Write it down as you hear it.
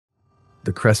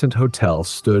The Crescent Hotel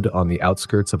stood on the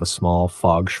outskirts of a small,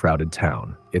 fog-shrouded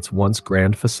town, its once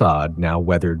grand facade now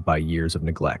weathered by years of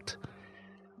neglect.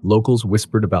 Locals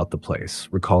whispered about the place,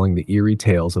 recalling the eerie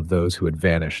tales of those who had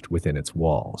vanished within its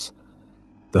walls.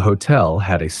 The hotel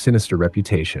had a sinister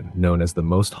reputation, known as the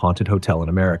most haunted hotel in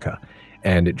America,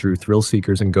 and it drew thrill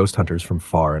seekers and ghost hunters from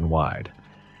far and wide.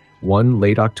 One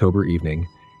late October evening,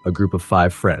 a group of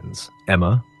 5 friends,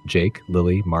 Emma, Jake,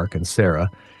 Lily, Mark, and Sarah,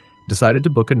 decided to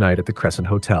book a night at the Crescent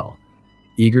Hotel,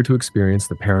 eager to experience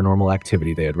the paranormal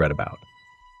activity they had read about.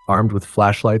 Armed with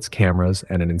flashlights, cameras,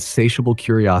 and an insatiable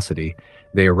curiosity,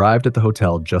 they arrived at the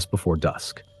hotel just before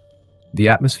dusk. The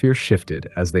atmosphere shifted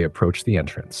as they approached the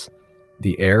entrance.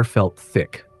 The air felt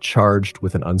thick, charged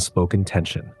with an unspoken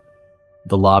tension.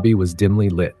 The lobby was dimly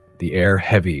lit, the air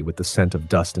heavy with the scent of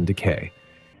dust and decay.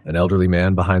 An elderly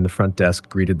man behind the front desk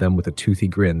greeted them with a toothy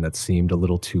grin that seemed a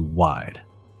little too wide.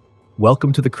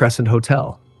 "Welcome to the Crescent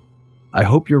Hotel. I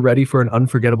hope you're ready for an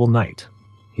unforgettable night,"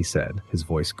 he said, his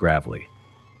voice gravelly.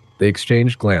 They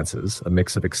exchanged glances, a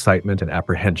mix of excitement and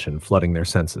apprehension flooding their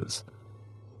senses.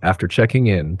 After checking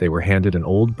in, they were handed an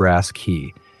old brass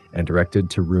key and directed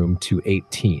to room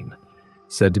 218,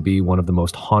 said to be one of the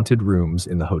most haunted rooms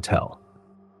in the hotel.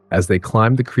 As they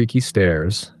climbed the creaky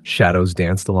stairs, shadows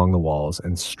danced along the walls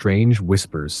and strange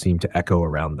whispers seemed to echo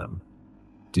around them.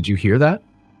 "Did you hear that?"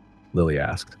 Lily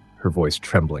asked, her voice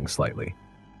trembling slightly.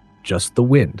 "Just the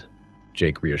wind,"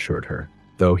 Jake reassured her,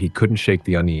 though he couldn't shake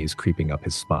the unease creeping up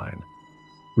his spine.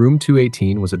 Room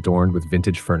 218 was adorned with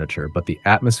vintage furniture, but the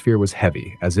atmosphere was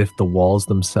heavy, as if the walls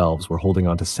themselves were holding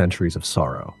on to centuries of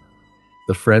sorrow.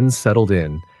 The friends settled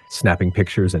in, snapping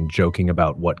pictures and joking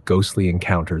about what ghostly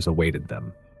encounters awaited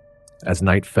them. As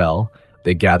night fell,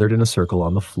 they gathered in a circle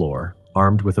on the floor,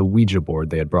 armed with a Ouija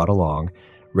board they had brought along,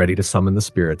 ready to summon the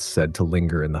spirits said to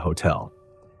linger in the hotel.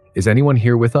 "Is anyone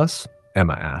here with us?"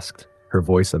 Emma asked, her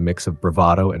voice a mix of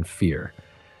bravado and fear.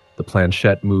 The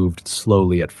planchette moved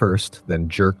slowly at first, then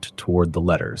jerked toward the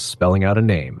letters, spelling out a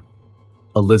name.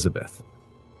 "Elizabeth."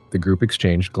 The group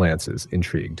exchanged glances,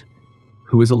 intrigued.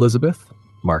 "Who is Elizabeth?"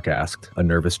 Mark asked, a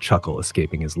nervous chuckle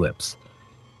escaping his lips.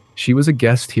 "She was a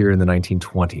guest here in the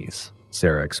 1920s,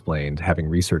 Sarah explained, having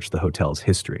researched the hotel's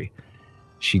history.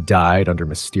 She died under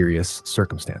mysterious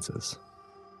circumstances.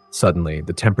 Suddenly,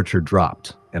 the temperature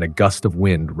dropped, and a gust of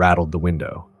wind rattled the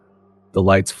window. The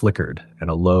lights flickered, and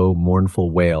a low,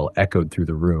 mournful wail echoed through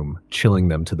the room, chilling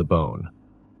them to the bone.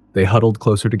 They huddled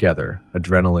closer together,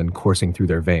 adrenaline coursing through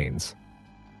their veins.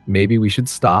 "Maybe we should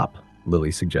stop,"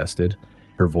 Lily suggested,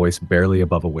 her voice barely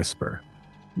above a whisper.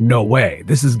 "No way,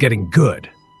 this is getting good,"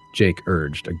 Jake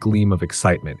urged, a gleam of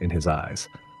excitement in his eyes.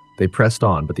 They pressed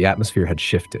on, but the atmosphere had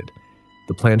shifted.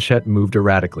 The planchette moved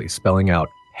erratically, spelling out,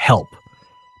 "Help!"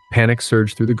 Panic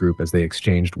surged through the group as they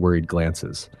exchanged worried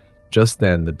glances. Just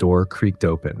then, the door creaked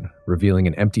open, revealing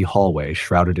an empty hallway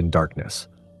shrouded in darkness.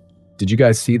 "Did you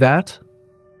guys see that?"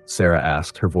 Sarah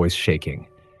asked, her voice shaking.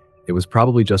 "It was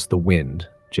probably just the wind,"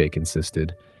 Jake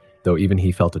insisted, though even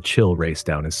he felt a chill race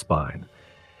down his spine.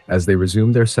 As they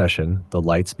resumed their session, the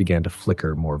lights began to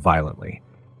flicker more violently.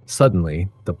 Suddenly,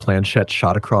 the planchette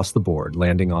shot across the board,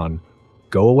 landing on,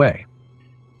 "Go away."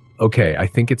 "Okay, I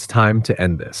think it's time to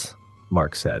end this,"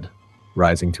 Mark said,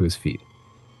 rising to his feet.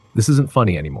 "This isn't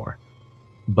funny anymore."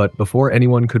 But before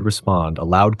anyone could respond, a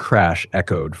loud crash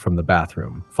echoed from the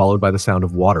bathroom, followed by the sound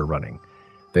of water running.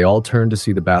 They all turned to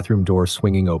see the bathroom door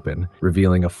swinging open,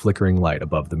 revealing a flickering light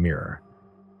above the mirror.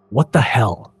 "What the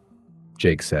hell?"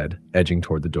 Jake said, edging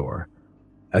toward the door.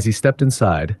 As he stepped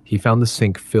inside, he found the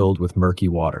sink filled with murky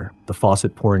water, the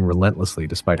faucet pouring relentlessly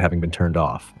despite having been turned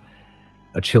off.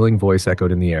 A chilling voice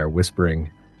echoed in the air, whispering,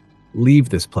 "Leave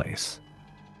this place."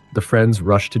 The friends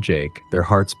rushed to Jake, their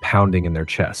hearts pounding in their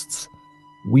chests.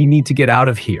 "We need to get out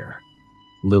of here!"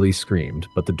 Lily screamed,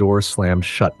 but the door slammed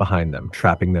shut behind them,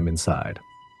 trapping them inside.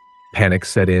 Panic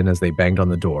set in as they banged on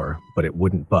the door, but it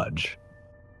wouldn't budge.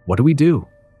 "What do we do?"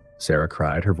 Sarah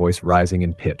cried, her voice rising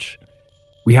in pitch.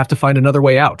 "We have to find another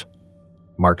way out,"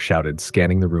 Mark shouted,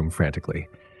 scanning the room frantically.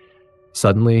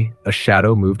 Suddenly, a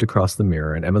shadow moved across the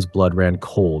mirror, and Emma's blood ran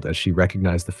cold as she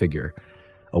recognized the figure.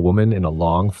 A woman in a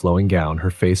long, flowing gown, her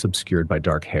face obscured by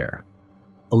dark hair.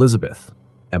 "Elizabeth,"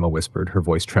 Emma whispered, her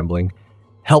voice trembling.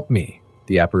 "Help me,"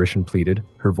 the apparition pleaded,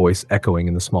 her voice echoing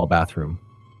in the small bathroom.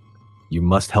 "You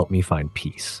must help me find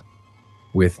peace."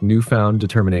 With newfound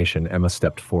determination, Emma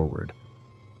stepped forward.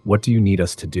 "What do you need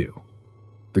us to do?"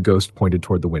 The ghost pointed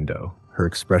toward the window, her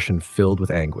expression filled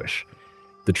with anguish.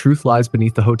 "The truth lies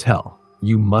beneath the hotel.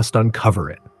 You must uncover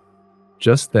it."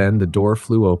 Just then, the door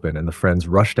flew open and the friends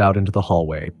rushed out into the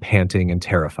hallway, panting and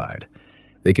terrified.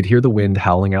 They could hear the wind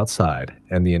howling outside,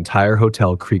 and the entire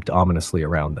hotel creaked ominously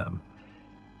around them.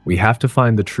 "We have to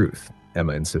find the truth,"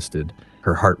 Emma insisted,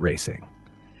 her heart racing.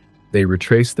 They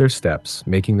retraced their steps,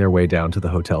 making their way down to the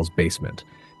hotel's basement,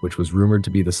 which was rumored to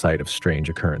be the site of strange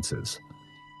occurrences.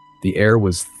 The air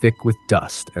was thick with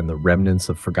dust and the remnants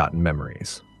of forgotten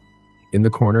memories. In the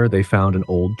corner, they found an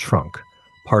old trunk,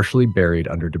 partially buried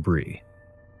under debris.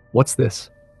 "What's this?"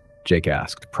 Jake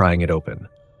asked, prying it open.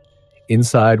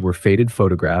 Inside were faded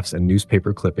photographs and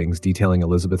newspaper clippings detailing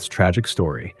Elizabeth's tragic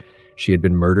story. She had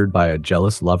been murdered by a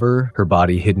jealous lover, her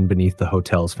body hidden beneath the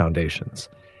hotel's foundations.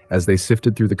 As they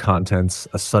sifted through the contents,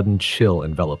 a sudden chill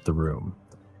enveloped the room.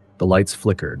 The lights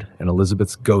flickered, and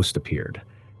Elizabeth's ghost appeared,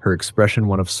 her expression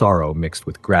one of sorrow mixed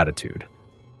with gratitude.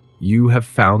 "You have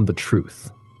found the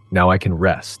truth. Now I can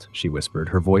rest," she whispered,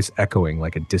 her voice echoing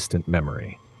like a distant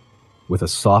memory. With a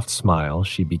soft smile,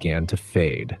 she began to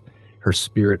fade, her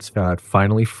spirits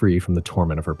finally free from the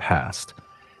torment of her past.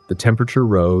 The temperature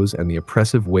rose, and the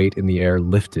oppressive weight in the air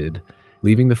lifted,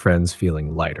 leaving the friends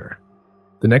feeling lighter.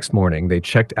 The next morning, they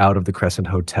checked out of the Crescent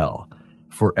Hotel,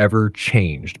 forever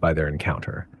changed by their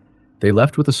encounter. They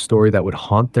left with a story that would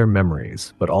haunt their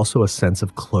memories, but also a sense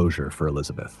of closure for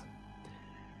Elizabeth.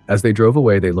 As they drove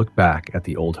away, they looked back at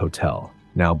the old hotel,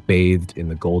 now bathed in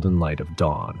the golden light of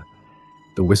dawn.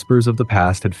 The whispers of the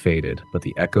past had faded, but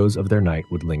the echoes of their night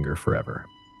would linger forever.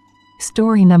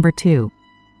 Story number 2.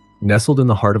 Nestled in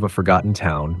the heart of a forgotten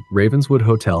town, Ravenswood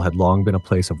Hotel had long been a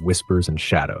place of whispers and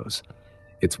shadows.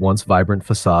 Its once vibrant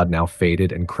facade now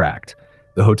faded and cracked.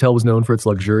 The hotel was known for its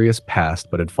luxurious past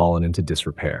but had fallen into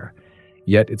disrepair.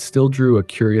 Yet it still drew a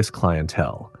curious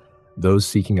clientele, those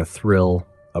seeking a thrill,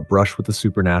 a brush with the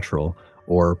supernatural,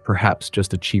 or perhaps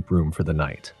just a cheap room for the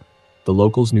night. The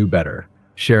locals knew better,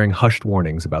 sharing hushed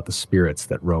warnings about the spirits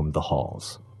that roamed the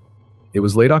halls. It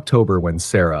was late October when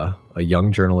Sarah, a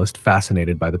young journalist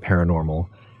fascinated by the paranormal,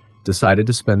 decided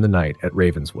to spend the night at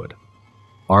Ravenswood.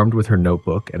 Armed with her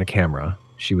notebook and a camera,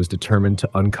 she was determined to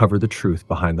uncover the truth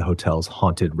behind the hotel's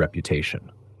haunted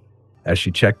reputation. As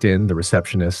she checked in, the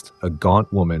receptionist, a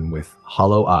gaunt woman with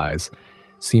hollow eyes,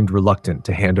 seemed reluctant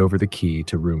to hand over the key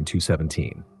to room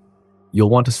 217. "You'll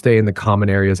want to stay in the common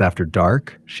areas after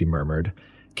dark," she murmured,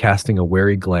 casting a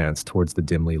wary glance towards the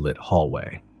dimly lit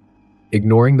hallway.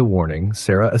 Ignoring the warning,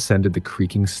 Sarah ascended the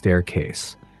creaking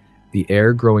staircase, the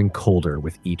air growing colder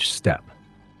with each step.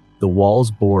 The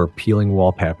walls bore peeling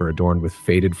wallpaper adorned with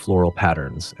faded floral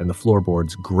patterns, and the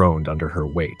floorboards groaned under her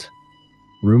weight.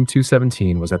 Room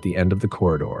 217 was at the end of the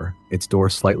corridor, its door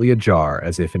slightly ajar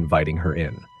as if inviting her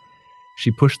in.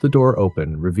 She pushed the door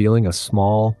open, revealing a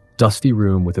small, dusty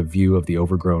room with a view of the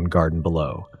overgrown garden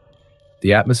below.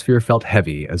 The atmosphere felt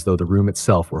heavy, as though the room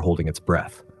itself were holding its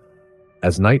breath.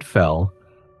 As night fell,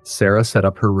 Sarah set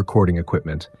up her recording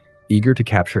equipment, eager to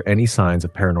capture any signs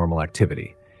of paranormal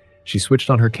activity. She switched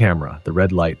on her camera, the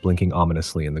red light blinking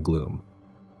ominously in the gloom.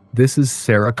 "This is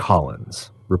Sarah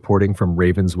Collins, reporting from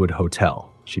Ravenswood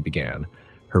Hotel," she began,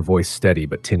 her voice steady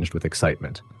but tinged with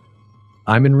excitement.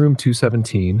 "I'm in room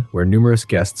 217, where numerous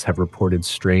guests have reported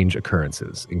strange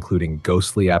occurrences, including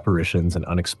ghostly apparitions and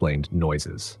unexplained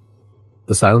noises."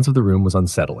 The silence of the room was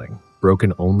unsettling,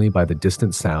 broken only by the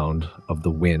distant sound of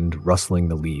the wind rustling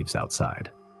the leaves outside.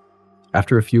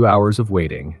 After a few hours of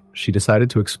waiting, she decided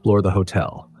to explore the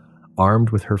hotel,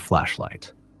 armed with her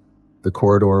flashlight. The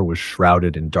corridor was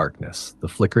shrouded in darkness, the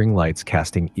flickering lights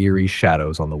casting eerie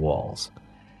shadows on the walls.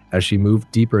 As she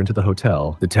moved deeper into the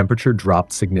hotel, the temperature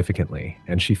dropped significantly,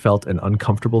 and she felt an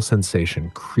uncomfortable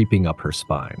sensation creeping up her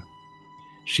spine.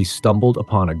 She stumbled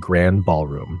upon a grand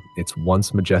ballroom, its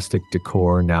once majestic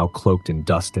decor now cloaked in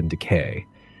dust and decay.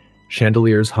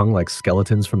 Chandeliers hung like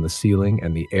skeletons from the ceiling,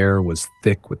 and the air was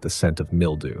thick with the scent of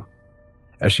mildew.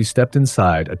 As she stepped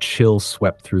inside, a chill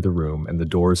swept through the room, and the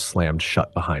doors slammed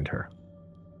shut behind her.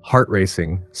 Heart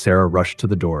racing, Sarah rushed to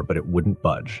the door, but it wouldn't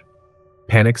budge.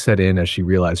 Panic set in as she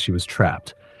realized she was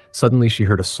trapped. Suddenly, she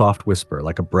heard a soft whisper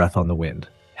like a breath on the wind.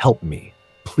 "Help me,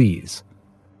 please."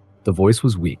 The voice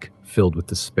was weak, filled with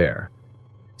despair.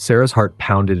 Sarah's heart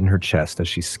pounded in her chest as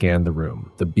she scanned the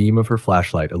room, the beam of her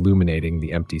flashlight illuminating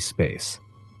the empty space.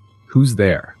 "Who's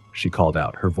there?" she called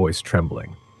out, her voice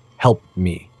trembling. "Help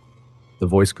me." The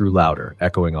voice grew louder,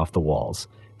 echoing off the walls.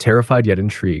 Terrified yet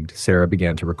intrigued, Sarah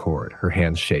began to record, her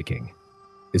hands shaking.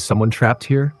 "Is someone trapped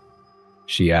here?"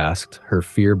 she asked, her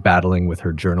fear battling with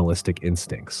her journalistic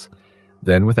instincts.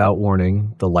 Then, without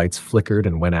warning, the lights flickered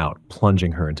and went out,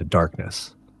 plunging her into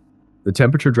darkness. The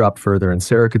temperature dropped further, and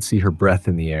Sarah could see her breath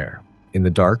in the air. In the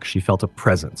dark, she felt a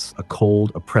presence, a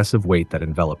cold, oppressive weight that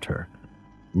enveloped her.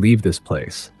 "Leave this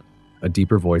place," a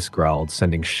deeper voice growled,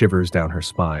 sending shivers down her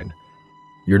spine.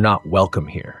 "You're not welcome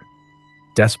here."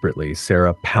 Desperately,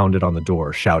 Sarah pounded on the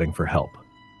door, shouting for help.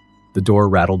 The door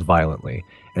rattled violently,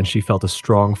 and she felt a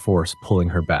strong force pulling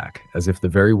her back, as if the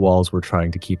very walls were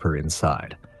trying to keep her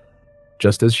inside.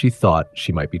 Just as she thought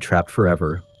she might be trapped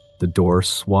forever, the door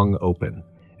swung open,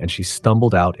 and she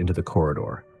stumbled out into the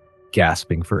corridor,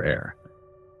 gasping for air.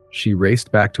 She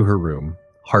raced back to her room,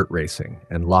 heart racing,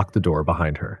 and locked the door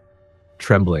behind her.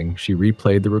 Trembling, she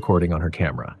replayed the recording on her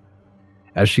camera.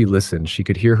 As she listened, she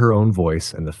could hear her own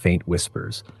voice and the faint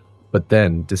whispers. But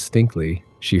then, distinctly,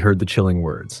 she heard the chilling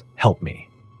words, "Help me.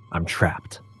 I'm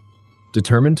trapped."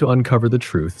 Determined to uncover the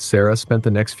truth, Sarah spent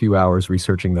the next few hours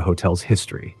researching the hotel's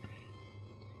history.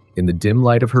 In the dim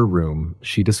light of her room,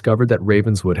 she discovered that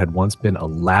Ravenswood had once been a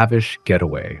lavish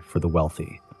getaway for the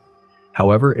wealthy.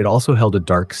 However, it also held a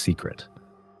dark secret.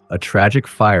 A tragic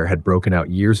fire had broken out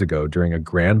years ago during a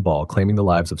grand ball, claiming the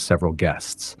lives of several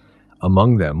guests.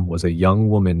 Among them was a young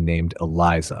woman named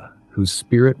Eliza, whose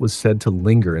spirit was said to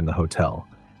linger in the hotel,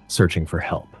 searching for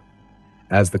help.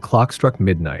 As the clock struck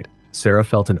midnight, Sarah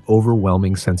felt an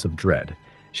overwhelming sense of dread.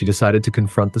 She decided to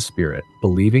confront the spirit,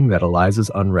 believing that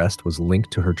Eliza's unrest was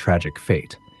linked to her tragic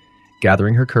fate.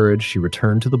 Gathering her courage, she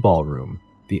returned to the ballroom,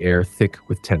 the air thick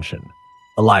with tension.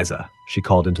 "Eliza," she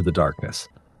called into the darkness.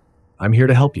 "I'm here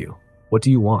to help you. What do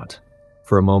you want?"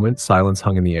 For a moment, silence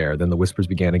hung in the air, then the whispers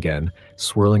began again,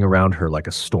 swirling around her like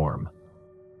a storm.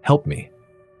 "Help me.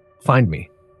 Find me."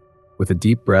 With a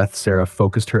deep breath, Sarah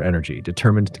focused her energy,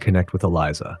 determined to connect with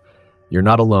Eliza. "You're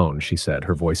not alone," she said,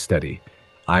 her voice steady.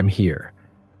 "I'm here.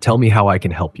 Tell me how I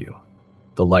can help you."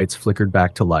 The lights flickered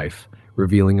back to life,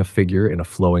 revealing a figure in a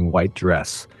flowing white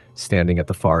dress standing at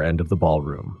the far end of the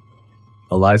ballroom.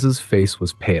 Eliza's face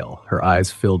was pale, her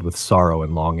eyes filled with sorrow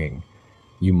and longing.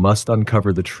 "You must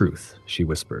uncover the truth," she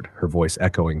whispered, her voice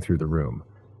echoing through the room.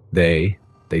 They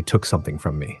took something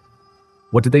from me."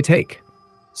 "What did they take?"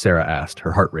 Sarah asked,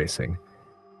 her heart racing.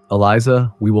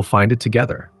 "Eliza, we will find it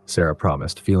together," Sarah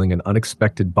promised, feeling an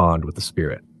unexpected bond with the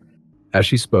spirit. As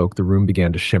she spoke, the room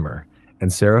began to shimmer,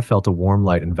 and Sarah felt a warm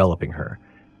light enveloping her,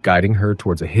 guiding her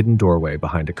towards a hidden doorway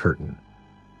behind a curtain.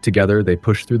 Together, they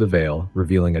pushed through the veil,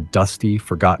 revealing a dusty,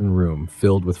 forgotten room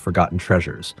filled with forgotten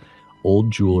treasures,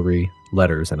 old jewelry,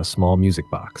 letters, and a small music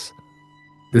box.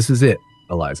 "This is it,"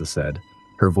 Eliza said,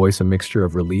 her voice a mixture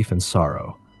of relief and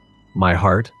sorrow. "My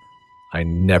heart, I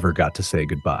never got to say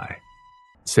goodbye."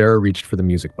 Sarah reached for the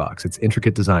music box, its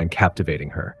intricate design captivating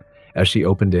her. As she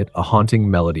opened it, a haunting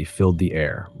melody filled the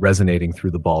air, resonating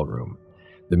through the ballroom.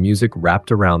 The music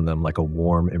wrapped around them like a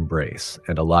warm embrace,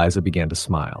 and Eliza began to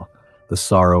smile, the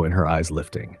sorrow in her eyes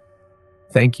lifting.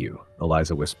 "Thank you,"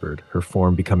 Eliza whispered, her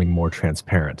form becoming more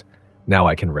transparent. "Now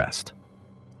I can rest."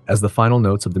 As the final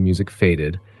notes of the music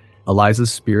faded,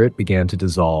 Eliza's spirit began to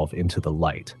dissolve into the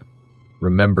light.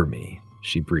 "Remember me,"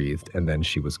 she breathed, and then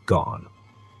she was gone.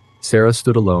 Sarah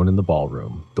stood alone in the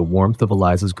ballroom, the warmth of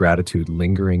Eliza's gratitude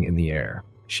lingering in the air.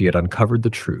 She had uncovered the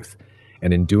truth,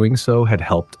 and in doing so had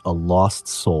helped a lost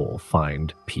soul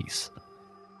find peace.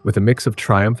 With a mix of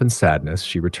triumph and sadness,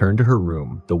 she returned to her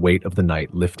room, the weight of the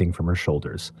night lifting from her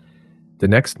shoulders. The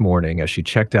next morning, as she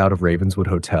checked out of Ravenswood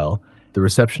Hotel, the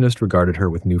receptionist regarded her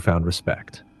with newfound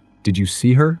respect. "Did you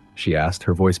see her?" she asked,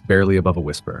 her voice barely above a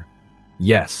whisper.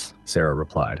 "Yes," Sarah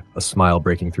replied, a smile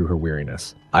breaking through her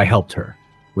weariness. "I helped her."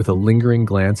 With a lingering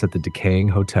glance at the decaying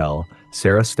hotel,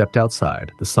 Sarah stepped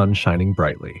outside, the sun shining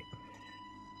brightly.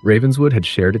 Ravenswood had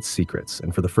shared its secrets,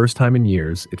 and for the first time in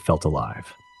years, it felt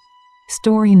alive.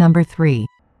 Story number 3.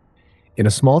 In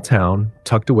a small town,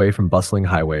 tucked away from bustling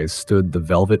highways, stood the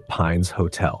Velvet Pines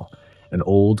Hotel, an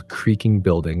old, creaking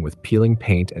building with peeling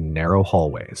paint and narrow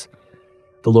hallways.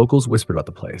 The locals whispered about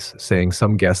the place, saying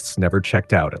some guests never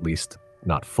checked out, at least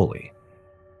not fully.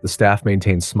 The staff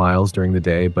maintained smiles during the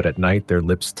day, but at night their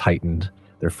lips tightened,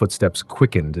 their footsteps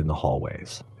quickened in the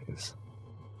hallways.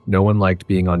 No one liked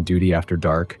being on duty after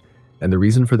dark, and the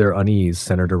reason for their unease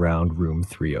centered around room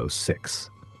 306.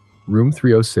 Room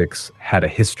 306 had a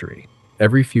history.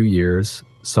 Every few years,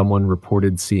 someone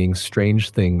reported seeing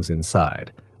strange things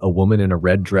inside. A woman in a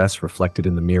red dress reflected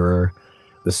in the mirror,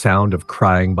 the sound of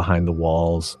crying behind the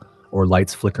walls, or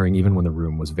lights flickering even when the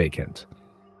room was vacant.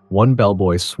 One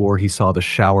bellboy swore he saw the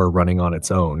shower running on its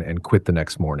own and quit the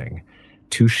next morning,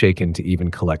 too shaken to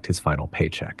even collect his final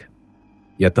paycheck.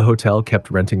 Yet the hotel kept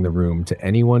renting the room to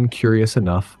anyone curious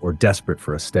enough or desperate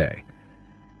for a stay.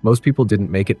 Most people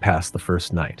didn't make it past the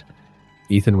first night.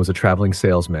 Ethan was a traveling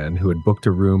salesman who had booked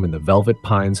a room in the Velvet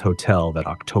Pines Hotel that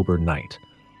October night.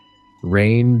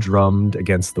 Rain drummed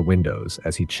against the windows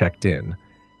as he checked in,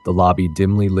 the lobby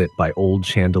dimly lit by old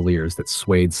chandeliers that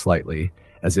swayed slightly,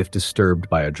 as if disturbed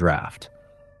by a draft.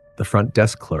 The front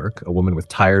desk clerk, a woman with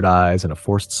tired eyes and a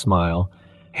forced smile,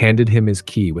 handed him his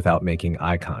key without making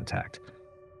eye contact.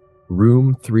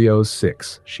 Room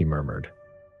 306, she murmured.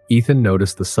 Ethan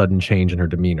noticed the sudden change in her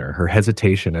demeanor, her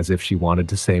hesitation as if she wanted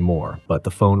to say more, but the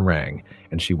phone rang,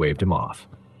 and she waved him off.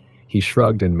 He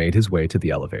shrugged and made his way to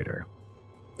the elevator.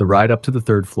 The ride up to the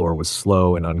third floor was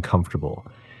slow and uncomfortable,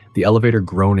 the elevator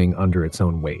groaning under its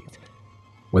own weight.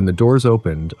 When the doors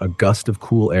opened, a gust of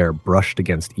cool air brushed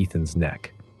against Ethan's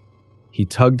neck. He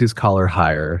tugged his collar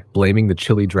higher, blaming the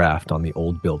chilly draft on the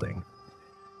old building.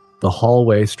 The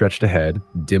hallway stretched ahead,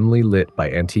 dimly lit by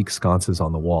antique sconces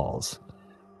on the walls.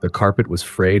 The carpet was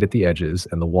frayed at the edges,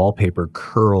 and the wallpaper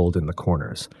curled in the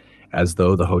corners, as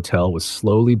though the hotel was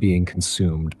slowly being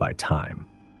consumed by time.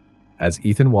 As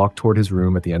Ethan walked toward his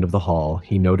room at the end of the hall,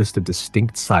 he noticed a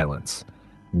distinct silence.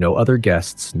 No other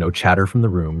guests, no chatter from the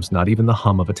rooms, not even the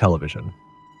hum of a television.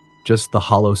 Just the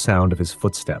hollow sound of his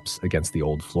footsteps against the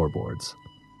old floorboards.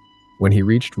 When he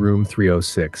reached room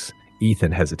 306,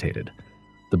 Ethan hesitated.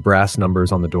 The brass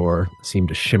numbers on the door seemed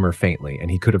to shimmer faintly,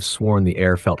 and he could have sworn the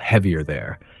air felt heavier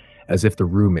there, as if the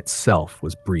room itself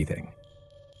was breathing.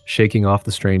 Shaking off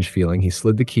the strange feeling, he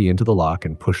slid the key into the lock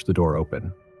and pushed the door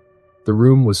open. The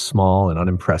room was small and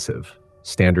unimpressive.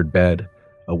 Standard bed,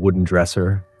 a wooden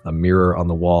dresser, a mirror on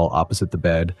the wall opposite the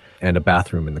bed, and a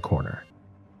bathroom in the corner.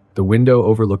 The window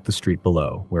overlooked the street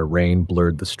below, where rain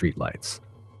blurred the streetlights.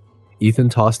 Ethan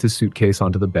tossed his suitcase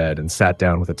onto the bed and sat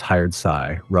down with a tired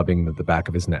sigh, rubbing the back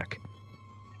of his neck.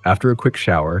 After a quick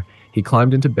shower, he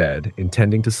climbed into bed,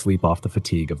 intending to sleep off the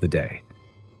fatigue of the day.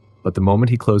 But the moment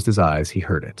he closed his eyes, he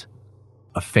heard it.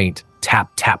 A faint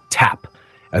tap, tap, tap,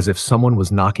 as if someone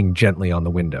was knocking gently on the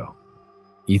window.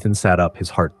 Ethan sat up, his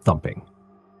heart thumping.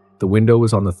 The window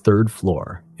was on the third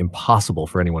floor, impossible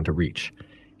for anyone to reach.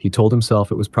 He told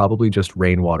himself it was probably just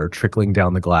rainwater trickling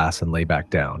down the glass and lay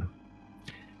back down.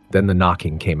 Then the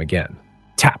knocking came again.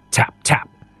 Tap, tap, tap.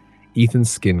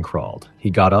 Ethan's skin crawled. He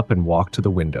got up and walked to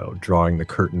the window, drawing the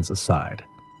curtains aside.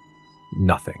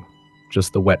 Nothing.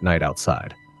 Just the wet night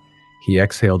outside. He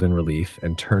exhaled in relief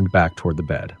and turned back toward the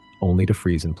bed, only to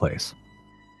freeze in place.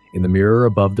 In the mirror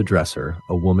above the dresser,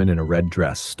 a woman in a red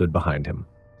dress stood behind him.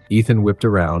 Ethan whipped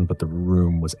around, but the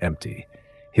room was empty.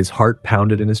 His heart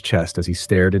pounded in his chest as he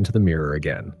stared into the mirror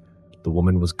again. The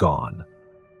woman was gone.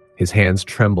 His hands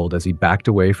trembled as he backed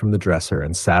away from the dresser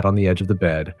and sat on the edge of the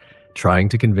bed, trying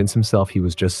to convince himself he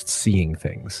was just seeing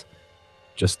things.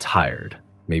 Just tired,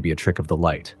 maybe a trick of the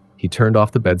light. He turned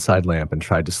off the bedside lamp and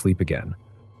tried to sleep again.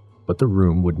 But the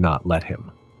room would not let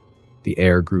him. The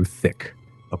air grew thick,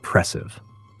 oppressive.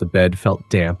 The bed felt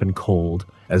damp and cold,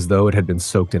 as though it had been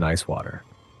soaked in ice water.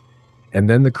 And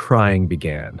then the crying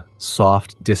began,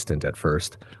 soft, distant at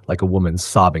first, like a woman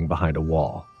sobbing behind a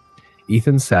wall.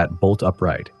 Ethan sat bolt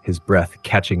upright, his breath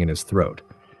catching in his throat.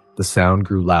 The sound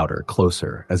grew louder,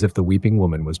 closer, as if the weeping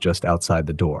woman was just outside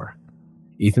the door.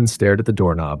 Ethan stared at the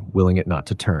doorknob, willing it not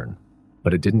to turn,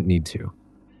 but it didn't need to.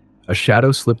 A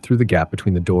shadow slipped through the gap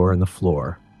between the door and the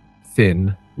floor,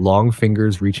 thin, long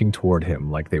fingers reaching toward him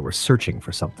like they were searching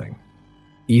for something.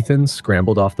 Ethan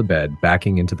scrambled off the bed,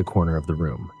 backing into the corner of the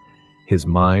room. His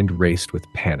mind raced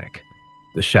with panic.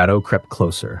 The shadow crept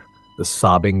closer, the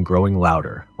sobbing growing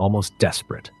louder, almost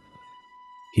desperate.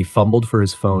 He fumbled for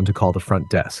his phone to call the front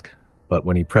desk, but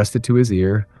when he pressed it to his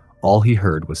ear, all he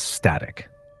heard was static.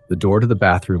 The door to the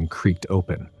bathroom creaked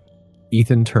open.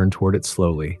 Ethan turned toward it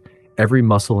slowly, every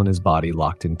muscle in his body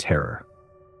locked in terror.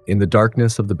 In the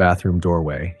darkness of the bathroom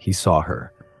doorway, he saw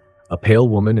her. A pale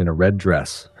woman in a red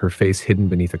dress, her face hidden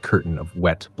beneath a curtain of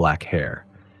wet black hair.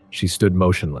 She stood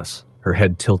motionless, her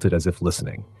head tilted as if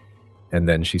listening. And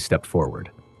then she stepped forward.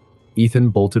 Ethan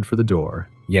bolted for the door,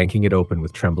 yanking it open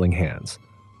with trembling hands.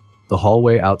 The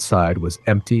hallway outside was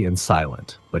empty and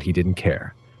silent, but he didn't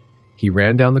care. He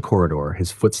ran down the corridor,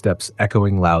 his footsteps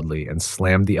echoing loudly, and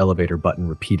slammed the elevator button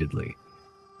repeatedly.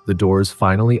 The doors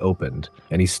finally opened,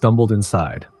 and he stumbled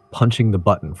inside, punching the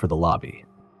button for the lobby.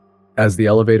 As the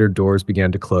elevator doors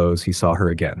began to close, he saw her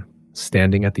again,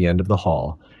 standing at the end of the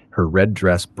hall, her red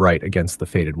dress bright against the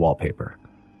faded wallpaper.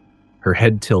 Her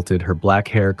head tilted, her black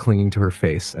hair clinging to her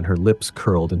face, and her lips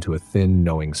curled into a thin,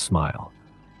 knowing smile.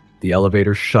 The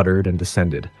elevator shuddered and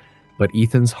descended, but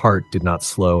Ethan's heart did not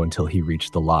slow until he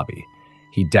reached the lobby.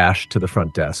 He dashed to the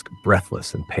front desk,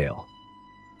 breathless and pale.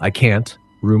 "I can't.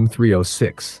 Room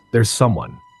 306. There's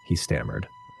someone," he stammered.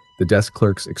 The desk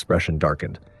clerk's expression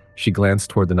darkened. She glanced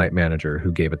toward the night manager,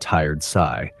 who gave a tired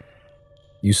sigh.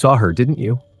 "You saw her, didn't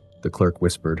you?" the clerk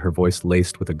whispered, her voice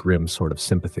laced with a grim sort of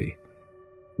sympathy.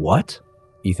 "What?"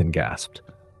 Ethan gasped.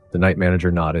 The night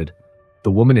manager nodded.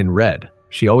 "The woman in red.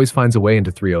 She always finds a way into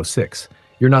 306.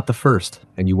 You're not the first,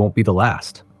 and you won't be the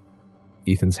last."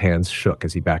 Ethan's hands shook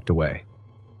as he backed away.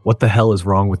 What the hell is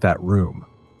wrong with that room?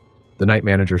 The night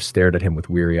manager stared at him with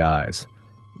weary eyes.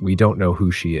 We don't know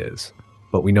who she is,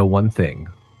 but we know one thing.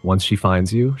 Once she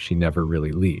finds you, she never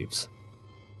really leaves.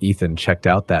 Ethan checked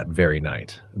out that very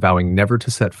night, vowing never to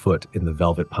set foot in the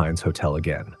Velvet Pines Hotel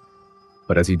again.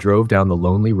 But as he drove down the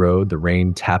lonely road, the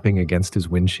rain tapping against his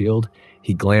windshield,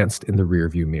 he glanced in the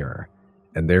rearview mirror.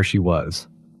 And there she was,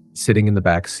 sitting in the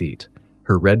back seat,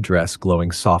 her red dress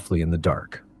glowing softly in the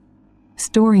dark.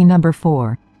 Story number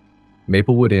 4.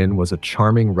 Maplewood Inn was a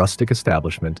charming rustic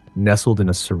establishment nestled in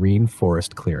a serene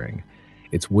forest clearing,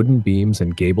 its wooden beams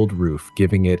and gabled roof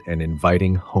giving it an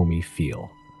inviting, homey feel.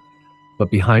 But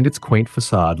behind its quaint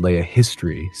facade lay a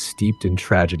history steeped in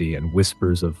tragedy and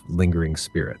whispers of lingering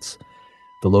spirits.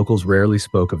 The locals rarely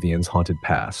spoke of the inn's haunted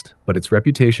past, but its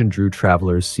reputation drew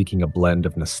travelers seeking a blend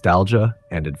of nostalgia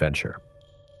and adventure.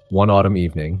 One autumn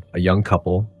evening, a young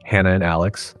couple, Hannah and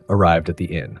Alex, arrived at the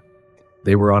inn.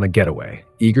 They were on a getaway,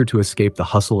 eager to escape the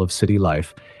hustle of city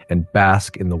life and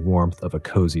bask in the warmth of a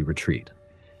cozy retreat.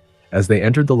 As they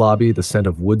entered the lobby, the scent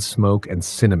of wood smoke and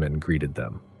cinnamon greeted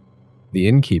them. The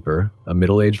innkeeper, a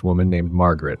middle-aged woman named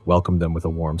Margaret, welcomed them with a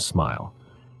warm smile.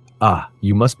 "Ah,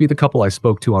 you must be the couple I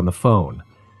spoke to on the phone.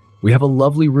 We have a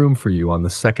lovely room for you on the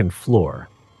second floor,"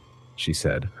 she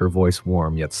said, her voice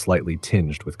warm yet slightly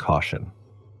tinged with caution.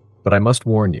 "But I must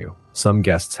warn you, some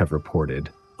guests have reported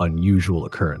unusual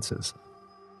occurrences."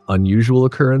 "Unusual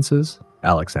occurrences?"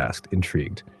 Alex asked,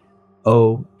 intrigued.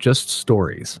 "Oh, just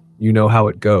stories. You know how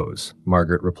it goes,"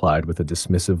 Margaret replied with a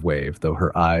dismissive wave, though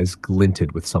her eyes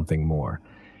glinted with something more.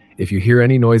 "If you hear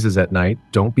any noises at night,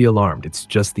 don't be alarmed. It's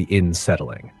just the inn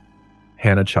settling."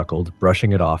 Hannah chuckled,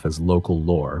 brushing it off as local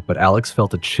lore, but Alex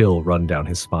felt a chill run down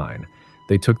his spine.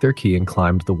 They took their key and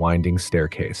climbed the winding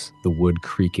staircase, the wood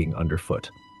creaking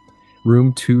underfoot.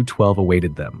 Room 212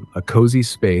 awaited them, a cozy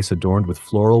space adorned with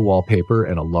floral wallpaper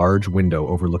and a large window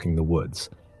overlooking the woods.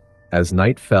 As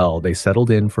night fell, they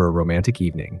settled in for a romantic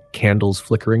evening, candles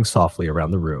flickering softly around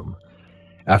the room.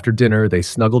 After dinner, they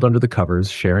snuggled under the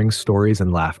covers, sharing stories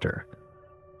and laughter.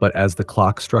 But as the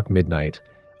clock struck midnight,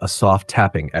 a soft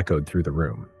tapping echoed through the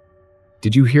room.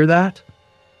 "Did you hear that?"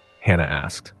 Hannah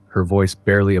asked, her voice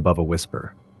barely above a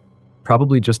whisper.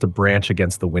 "Probably just a branch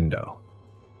against the window."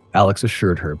 Alex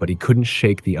assured her, but he couldn't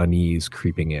shake the unease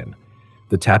creeping in.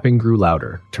 The tapping grew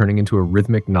louder, turning into a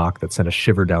rhythmic knock that sent a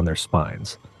shiver down their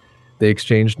spines. They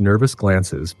exchanged nervous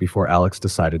glances before Alex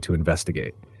decided to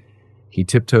investigate. He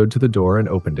tiptoed to the door and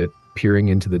opened it, peering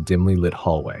into the dimly lit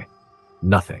hallway.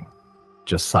 Nothing.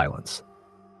 Just silence.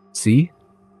 "See?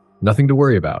 Nothing to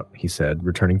worry about," he said,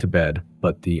 returning to bed,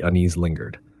 but the unease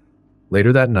lingered.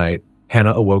 Later that night,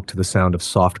 Hannah awoke to the sound of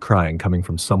soft crying coming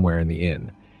from somewhere in the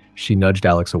inn. She nudged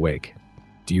Alex awake.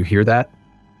 "Do you hear that?"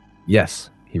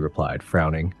 "Yes," he replied,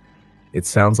 frowning. "It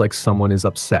sounds like someone is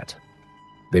upset."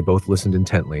 They both listened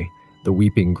intently, the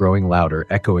weeping growing louder,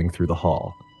 echoing through the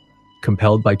hall.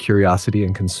 Compelled by curiosity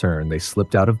and concern, they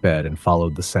slipped out of bed and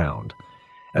followed the sound.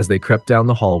 As they crept down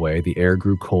the hallway, the air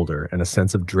grew colder and a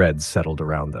sense of dread settled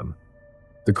around them.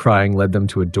 The crying led them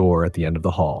to a door at the end of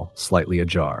the hall, slightly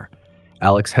ajar.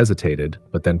 Alex hesitated,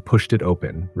 but then pushed it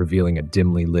open, revealing a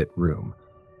dimly lit room.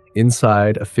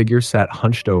 Inside, a figure sat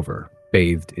hunched over,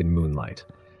 bathed in moonlight.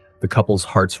 The couple's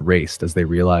hearts raced as they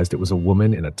realized it was a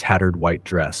woman in a tattered white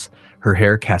dress, her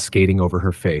hair cascading over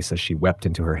her face as she wept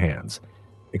into her hands.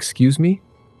 "Excuse me?"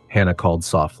 Hannah called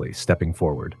softly, stepping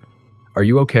forward. "Are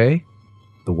you okay?"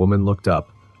 The woman looked up,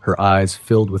 her eyes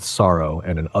filled with sorrow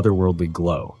and an otherworldly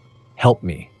glow. "Help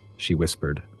me," she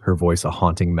whispered, her voice a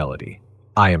haunting melody.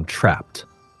 "I am trapped."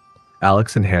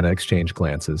 Alex and Hannah exchanged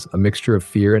glances, a mixture of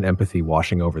fear and empathy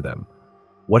washing over them.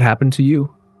 "What happened to you?"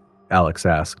 Alex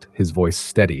asked, his voice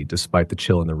steady despite the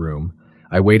chill in the room.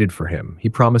 "I waited for him. He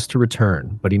promised to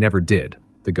return, but he never did,"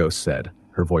 the ghost said,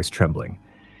 her voice trembling.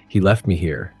 "He left me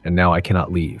here, and now I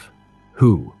cannot leave."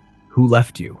 "Who? Who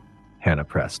left you?" Hannah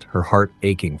pressed, her heart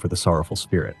aching for the sorrowful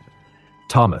spirit.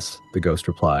 "Thomas," the ghost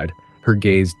replied, her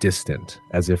gaze distant,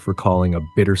 as if recalling a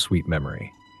bittersweet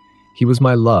memory. "He was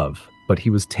my love, but he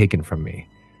was taken from me.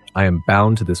 I am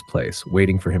bound to this place,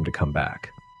 waiting for him to come back."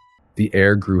 The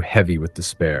air grew heavy with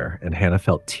despair, and Hannah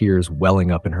felt tears welling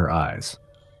up in her eyes.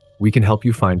 "We can help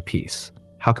you find peace.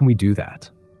 How can we do that?"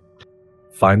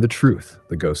 "Find the truth,"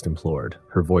 the ghost implored,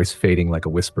 her voice fading like a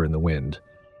whisper in the wind.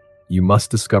 "You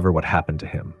must discover what happened to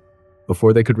him."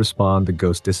 Before they could respond, the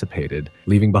ghost dissipated,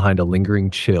 leaving behind a lingering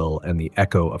chill and the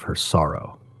echo of her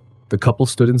sorrow. The couple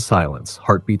stood in silence,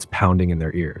 heartbeats pounding in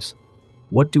their ears.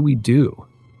 "What do we do?"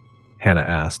 Hannah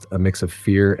asked, a mix of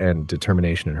fear and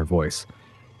determination in her voice.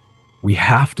 "We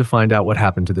have to find out what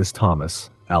happened to this Thomas,"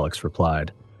 Alex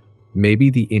replied. "Maybe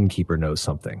the innkeeper knows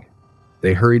something."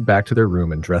 They hurried back to their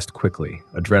room and dressed quickly,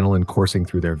 adrenaline coursing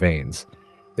through their veins.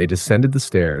 They descended the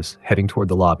stairs, heading toward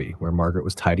the lobby, where Margaret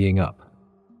was tidying up.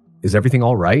 "Is everything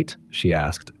all right?" she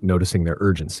asked, noticing their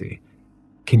urgency.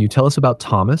 "Can you tell us about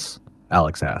Thomas?"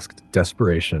 Alex asked,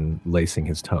 desperation lacing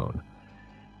his tone.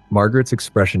 Margaret's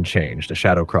expression changed, a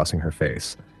shadow crossing her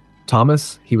face.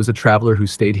 "Thomas, he was a traveler who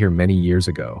stayed here many years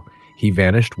ago. He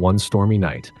vanished one stormy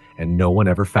night, and no one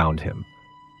ever found him.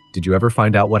 Did you ever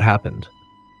find out what happened?"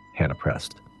 Hannah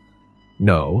pressed.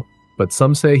 "No, but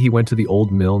some say he went to the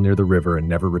old mill near the river and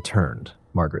never returned,"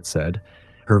 Margaret said,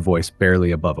 her voice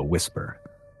barely above a whisper.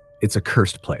 "It's a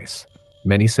cursed place.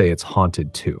 Many say it's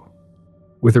haunted too."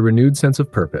 With a renewed sense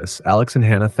of purpose, Alex and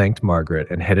Hannah thanked Margaret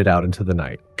and headed out into the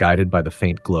night, guided by the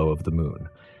faint glow of the moon.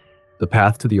 The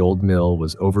path to the old mill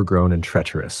was overgrown and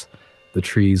treacherous, the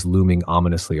trees looming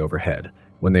ominously overhead.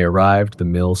 When they arrived, the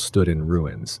mill stood in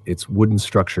ruins, its wooden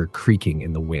structure creaking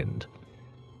in the wind.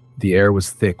 The air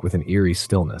was thick with an eerie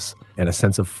stillness, and a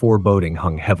sense of foreboding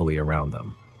hung heavily around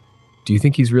them. "Do you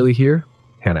think he's really here?"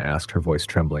 Hannah asked, her voice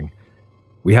trembling.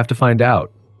 "We have to find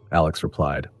out," Alex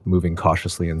replied, moving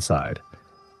cautiously inside.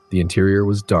 The interior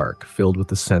was dark, filled with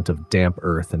the scent of damp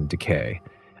earth and decay.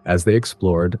 As they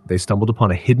explored, they stumbled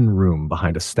upon a hidden room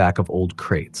behind a stack of old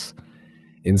crates.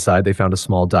 Inside, they found a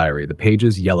small diary, the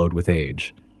pages yellowed with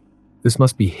age. "This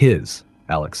must be his,"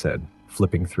 Alex said,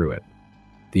 flipping through it.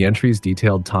 The entries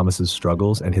detailed Thomas's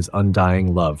struggles and his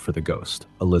undying love for the ghost,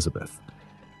 Elizabeth.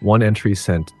 One entry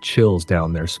sent chills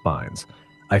down their spines.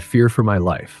 "I fear for my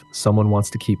life. Someone wants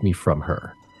to keep me from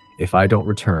her. If I don't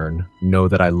return, know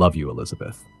that I love you,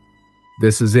 Elizabeth."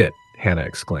 "This is it," Hannah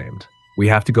exclaimed. "We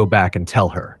have to go back and tell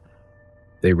her."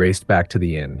 They raced back to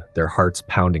the inn, their hearts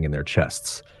pounding in their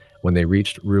chests. When they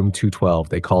reached room 212,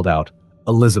 they called out,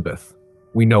 "Elizabeth,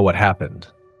 we know what happened."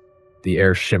 The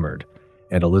air shimmered,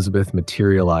 and Elizabeth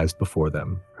materialized before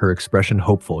them, her expression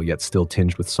hopeful yet still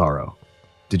tinged with sorrow.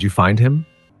 "Did you find him?"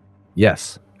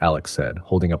 "Yes," Alex said,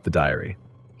 holding up the diary.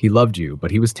 "He loved you,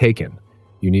 but he was taken.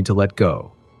 You need to let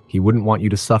go. He wouldn't want you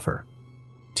to suffer."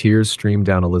 Tears streamed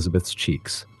down Elizabeth's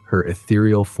cheeks, her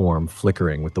ethereal form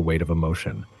flickering with the weight of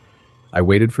emotion. "I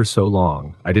waited for so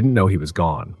long, I didn't know he was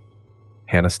gone."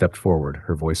 Hannah stepped forward,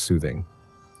 her voice soothing.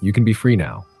 "You can be free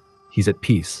now. He's at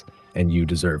peace, and you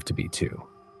deserve to be too."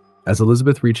 As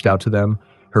Elizabeth reached out to them,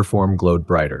 her form glowed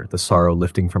brighter, the sorrow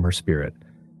lifting from her spirit.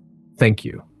 "Thank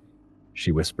you,"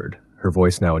 she whispered, her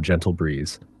voice now a gentle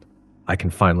breeze. "I can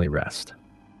finally rest."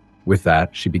 With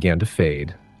that, she began to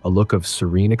fade, a look of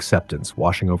serene acceptance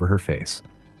washing over her face.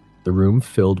 The room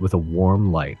filled with a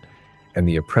warm light, and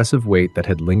the oppressive weight that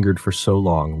had lingered for so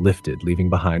long lifted, leaving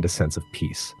behind a sense of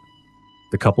peace.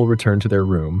 The couple returned to their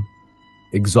room,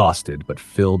 exhausted but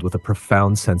filled with a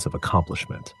profound sense of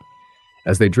accomplishment.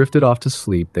 As they drifted off to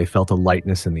sleep, they felt a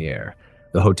lightness in the air,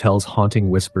 the hotel's haunting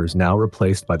whispers now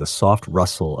replaced by the soft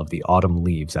rustle of the autumn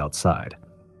leaves outside.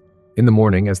 In the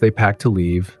morning, as they packed to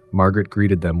leave, Margaret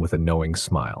greeted them with a knowing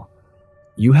smile.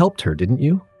 "You helped her, didn't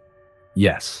you?"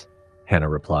 "Yes," Hannah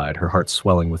replied, her heart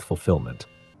swelling with fulfillment.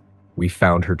 "We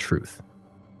found her truth."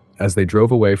 As they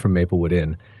drove away from Maplewood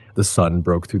Inn, the sun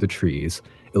broke through the trees,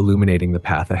 illuminating the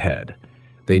path ahead.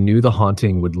 They knew the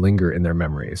haunting would linger in their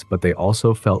memories, but they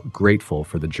also felt grateful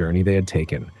for the journey they had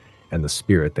taken and the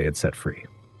spirit they had set free.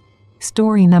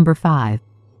 Story number 5.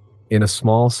 In a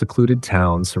small, secluded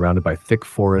town surrounded by thick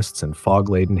forests and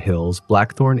fog-laden hills,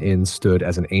 Blackthorn Inn stood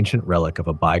as an ancient relic of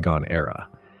a bygone era.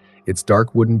 Its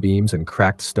dark wooden beams and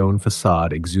cracked stone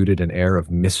facade exuded an air of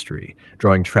mystery,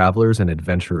 drawing travelers and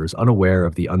adventurers unaware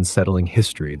of the unsettling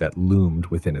history that loomed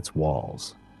within its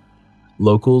walls.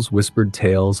 Locals whispered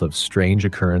tales of strange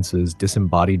occurrences,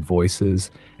 disembodied voices,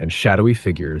 and shadowy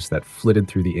figures that flitted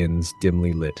through the inn's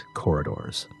dimly lit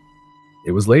corridors.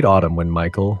 It was late autumn when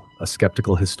Michael, a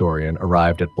skeptical historian,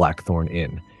 arrived at Blackthorn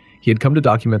Inn. He had come to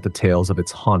document the tales of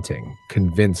its haunting,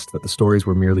 convinced that the stories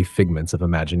were merely figments of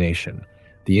imagination.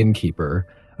 The innkeeper,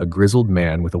 a grizzled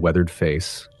man with a weathered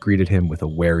face, greeted him with a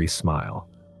wary smile.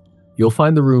 "You'll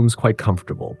find the rooms quite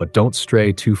comfortable, but don't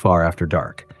stray too far after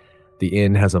dark. The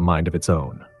inn has a mind of its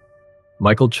own."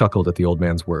 Michael chuckled at the old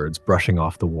man's words, brushing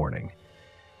off the warning.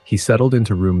 He settled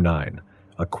into room 9,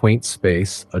 a quaint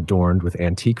space adorned with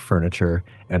antique furniture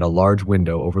and a large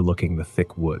window overlooking the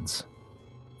thick woods.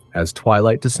 As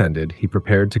twilight descended, he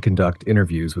prepared to conduct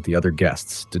interviews with the other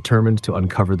guests, determined to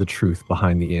uncover the truth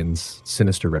behind the inn's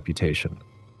sinister reputation.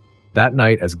 That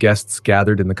night, as guests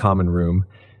gathered in the common room,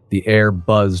 the air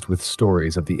buzzed with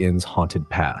stories of the inn's haunted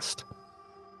past.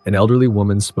 An elderly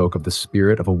woman spoke of the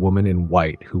spirit of a woman in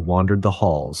white who wandered the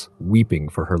halls, weeping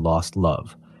for her lost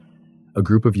love. A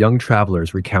group of young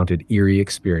travelers recounted eerie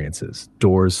experiences,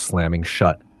 doors slamming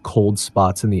shut, cold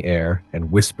spots in the air,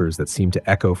 and whispers that seemed to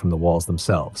echo from the walls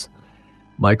themselves.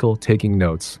 Michael, taking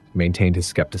notes, maintained his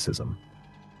skepticism.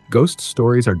 Ghost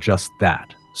stories are just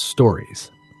that,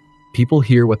 stories. People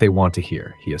hear what they want to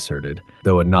hear, he asserted,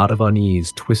 though a knot of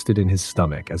unease twisted in his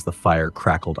stomach as the fire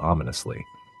crackled ominously.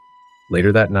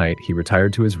 Later that night, he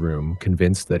retired to his room,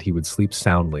 convinced that he would sleep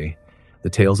soundly, the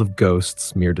tales of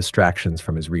ghosts mere distractions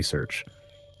from his research.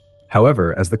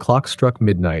 However, as the clock struck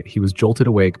midnight, he was jolted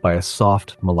awake by a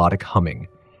soft, melodic humming.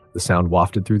 The sound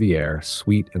wafted through the air,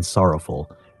 sweet and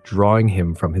sorrowful, drawing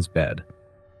him from his bed.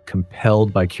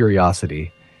 Compelled by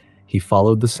curiosity, he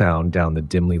followed the sound down the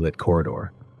dimly lit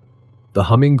corridor. The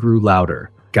humming grew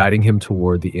louder, guiding him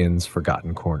toward the inn's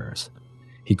forgotten corners.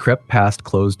 He crept past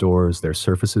closed doors, their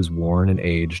surfaces worn and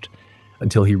aged,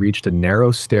 until he reached a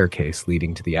narrow staircase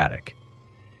leading to the attic.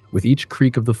 With each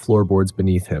creak of the floorboards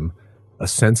beneath him, a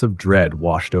sense of dread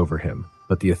washed over him,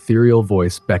 but the ethereal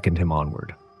voice beckoned him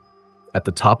onward. At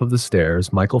the top of the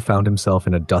stairs, Michael found himself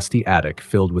in a dusty attic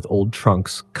filled with old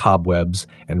trunks, cobwebs,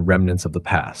 and remnants of the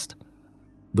past.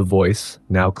 The voice,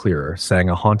 now clearer, sang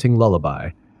a haunting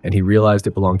lullaby, and he realized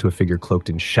it belonged to a figure cloaked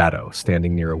in shadow,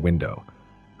 standing near a window.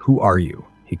 "Who are you?"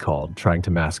 he called, trying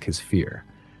to mask his fear.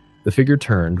 The figure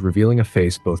turned, revealing a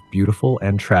face both beautiful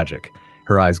and tragic,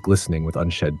 her eyes glistening with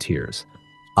unshed tears.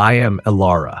 "I am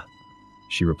Elara,"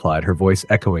 she replied, her voice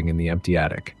echoing in the empty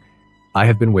attic. "I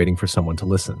have been waiting for someone to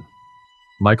listen."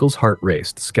 Michael's heart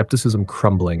raced, skepticism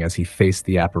crumbling as he faced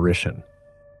the apparition.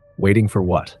 Waiting for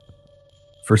what?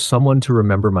 "For someone to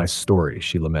remember my story,"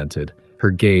 she lamented, her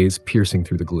gaze piercing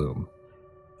through the gloom.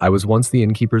 "I was once the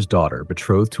innkeeper's daughter,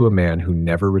 betrothed to a man who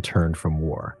never returned from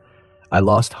war. I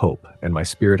lost hope, and my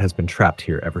spirit has been trapped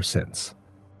here ever since."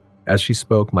 As she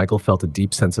spoke, Michael felt a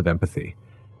deep sense of empathy.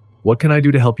 "What can I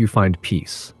do to help you find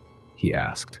peace?" he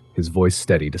asked, his voice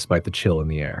steady despite the chill in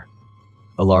the air.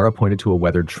 Elara pointed to a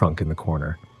weathered trunk in the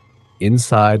corner.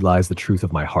 "Inside lies the truth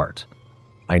of my heart.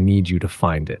 I need you to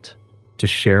find it, to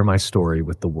share my story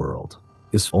with the world.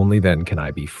 Only then can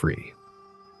I be free."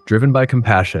 Driven by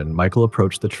compassion, Michael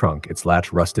approached the trunk, its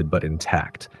latch rusted but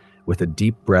intact. With a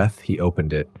deep breath, he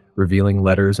opened it, revealing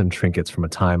letters and trinkets from a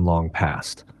time long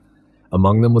past.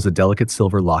 Among them was a delicate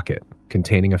silver locket,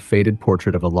 containing a faded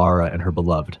portrait of Elara and her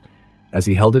beloved. As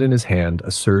he held it in his hand,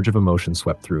 a surge of emotion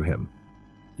swept through him.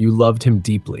 "You loved him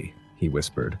deeply," he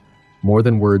whispered. "More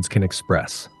than words can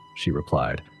express," she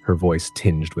replied, her voice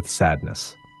tinged with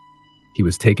sadness. "He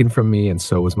was taken from me, and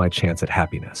so was my chance at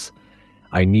happiness.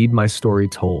 I need my story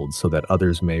told so that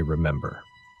others may remember."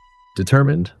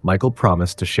 Determined, Michael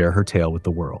promised to share her tale with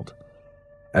the world.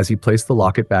 As he placed the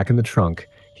locket back in the trunk,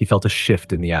 he felt a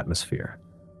shift in the atmosphere.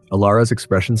 Elara's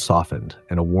expression softened,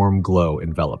 and a warm glow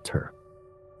enveloped her.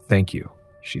 "Thank you,"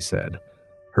 she said,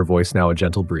 her voice now a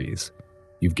gentle breeze.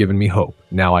 "You've given me hope.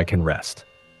 Now I can rest."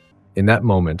 In that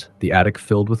moment, the attic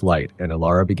filled with light, and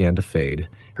Elara began to fade,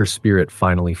 her spirit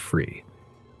finally free.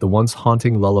 The once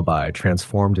haunting lullaby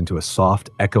transformed into a soft,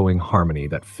 echoing harmony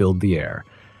that filled the air,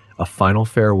 a final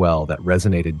farewell that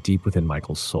resonated deep within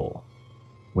Michael's soul.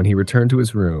 When he returned to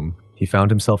his room, he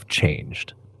found himself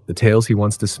changed. The tales he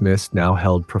once dismissed now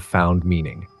held profound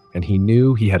meaning, and he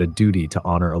knew he had a duty to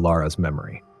honor Elara's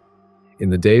memory. In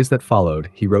the days that followed,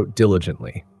 he wrote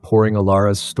diligently, pouring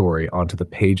Elara's story onto the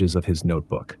pages of his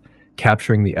notebook,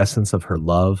 capturing the essence of her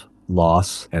love,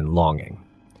 loss, and longing.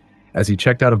 As he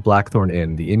checked out of Blackthorn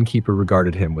Inn, the innkeeper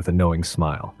regarded him with a knowing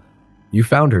smile. "You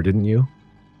found her, didn't you?"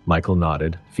 Michael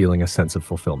nodded, feeling a sense of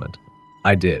fulfillment.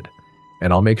 "I did,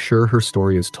 and I'll make sure her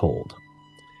story is told."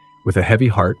 With a heavy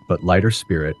heart but lighter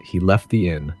spirit, he left the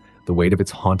inn, the weight of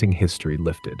its haunting history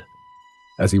lifted.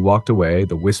 As he walked away,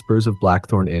 the whispers of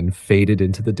Blackthorn Inn faded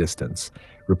into the distance,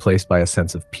 replaced by a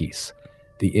sense of peace.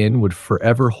 The inn would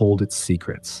forever hold its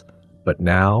secrets, but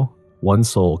now one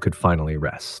soul could finally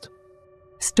rest.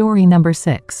 Story number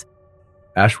 6.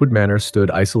 Ashwood Manor stood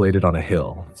isolated on a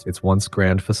hill, its once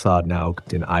grand facade now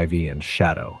in ivy and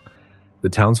shadow. The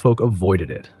townsfolk avoided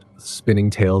it,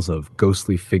 spinning tales of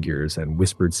ghostly figures and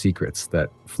whispered secrets that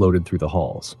floated through the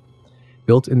halls.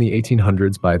 Built in the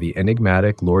 1800s by the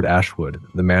enigmatic Lord Ashwood,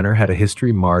 the manor had a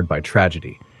history marred by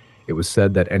tragedy. It was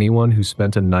said that anyone who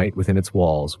spent a night within its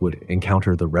walls would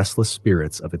encounter the restless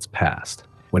spirits of its past.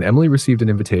 When Emily received an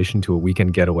invitation to a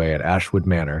weekend getaway at Ashwood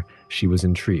Manor, she was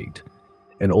intrigued.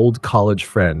 An old college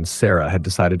friend, Sarah, had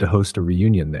decided to host a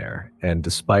reunion there, and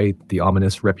despite the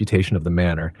ominous reputation of the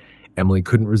manor, Emily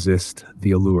couldn't resist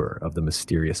the allure of the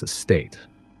mysterious estate.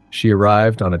 She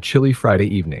arrived on a chilly Friday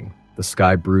evening, the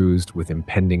sky bruised with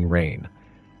impending rain.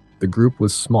 The group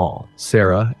was small: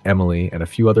 Sarah, Emily, and a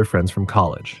few other friends from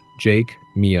college, Jake,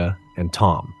 Mia, and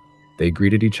Tom. They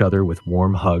greeted each other with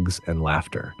warm hugs and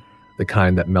laughter. the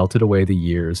kind that melted away the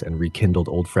years and rekindled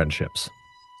old friendships.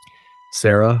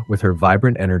 Sarah, with her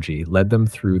vibrant energy, led them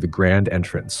through the grand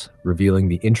entrance, revealing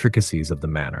the intricacies of the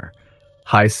manor.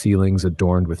 High ceilings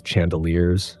adorned with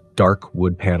chandeliers, dark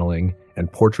wood paneling,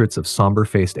 and portraits of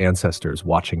somber-faced ancestors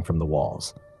watching from the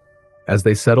walls. As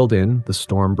they settled in, the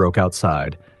storm broke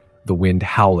outside, the wind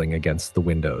howling against the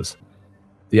windows.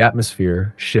 The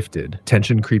atmosphere shifted,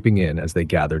 tension creeping in as they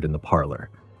gathered in the parlor.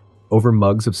 Over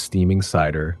mugs of steaming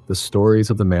cider, the stories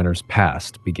of the manor's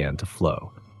past began to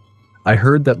flow. "I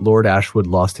heard that Lord Ashwood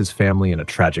lost his family in a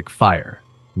tragic fire,"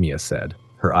 Mia said,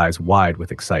 her eyes wide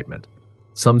with excitement.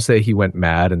 "Some say he went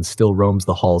mad and still roams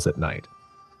the halls at night.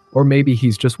 Or maybe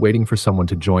he's just waiting for someone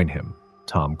to join him,"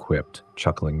 Tom quipped,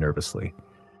 chuckling nervously.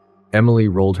 Emily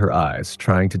rolled her eyes,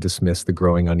 trying to dismiss the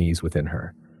growing unease within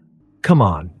her. "Come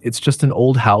on, it's just an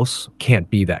old house. Can't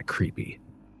be that creepy."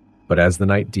 But as the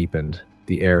night deepened,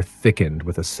 the air thickened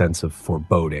with a sense of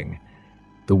foreboding.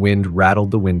 The wind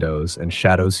rattled the windows, and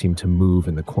shadows seemed to move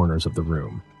in the corners of the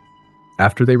room.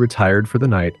 After they retired for the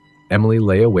night, Emily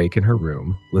lay awake in her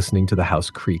room, listening to the house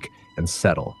creak and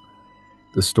settle.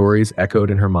 The stories echoed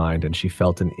in her mind, and she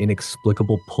felt an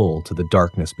inexplicable pull to the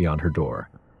darkness beyond her door.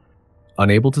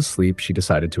 Unable to sleep, she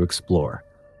decided to explore.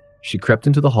 She crept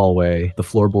into the hallway, the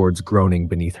floorboards groaning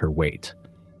beneath her weight.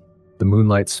 The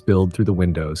moonlight spilled through the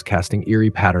windows, casting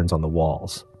eerie patterns on the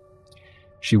walls.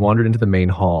 She wandered into the main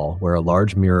hall, where a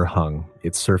large mirror hung,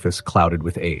 its surface clouded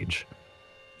with age.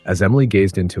 As Emily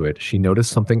gazed into it, she noticed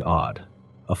something odd,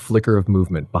 a flicker of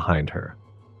movement behind her.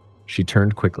 She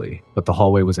turned quickly, but the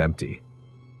hallway was empty.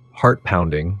 Heart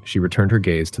pounding, she returned her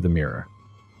gaze to the mirror.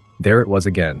 There it was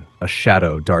again, a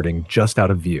shadow darting just out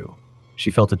of view.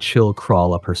 She felt a chill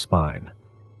crawl up her spine.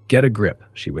 "Get a grip,"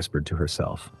 she whispered to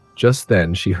herself. Just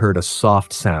then, she heard a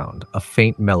soft sound, a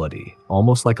faint melody,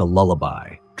 almost like a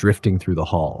lullaby, drifting through the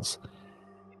halls.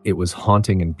 It was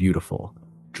haunting and beautiful,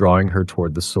 drawing her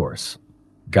toward the source.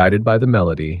 Guided by the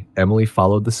melody, Emily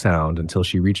followed the sound until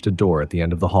she reached a door at the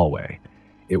end of the hallway.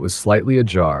 It was slightly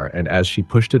ajar, and as she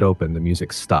pushed it open, the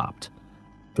music stopped.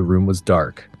 The room was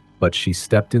dark, but she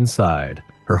stepped inside,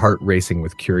 her heart racing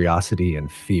with curiosity and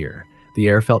fear. The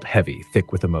air felt heavy,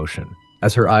 thick with emotion.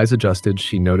 As her eyes adjusted,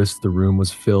 she noticed the room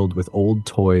was filled with old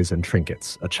toys and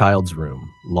trinkets, a child's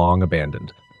room, long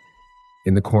abandoned.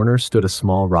 In the corner stood a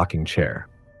small rocking chair,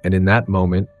 and in that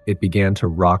moment, it began to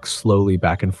rock slowly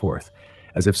back and forth,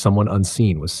 as if someone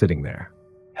unseen was sitting there.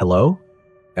 "Hello?"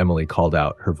 Emily called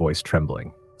out, her voice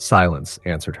trembling. Silence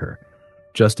answered her.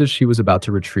 Just as she was about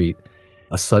to retreat,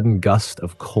 a sudden gust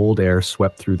of cold air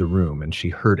swept through the room, and she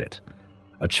heard it.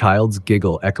 A child's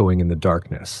giggle echoing in the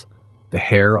darkness. The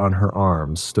hair on her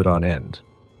arms stood on end.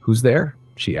 "Who's there?"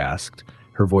 she asked,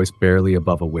 her voice barely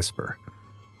above a whisper.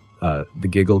 The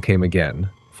giggle came again,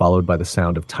 followed by the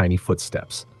sound of tiny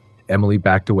footsteps. Emily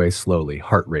backed away slowly,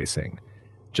 heart racing.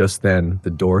 Just then, the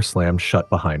door slammed shut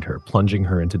behind her, plunging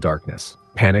her into darkness.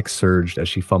 Panic surged as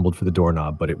she fumbled for the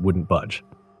doorknob, but it wouldn't budge.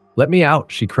 "Let me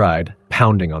out," she cried,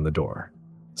 pounding on the door.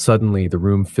 Suddenly, the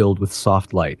room filled with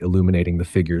soft light, illuminating the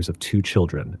figures of two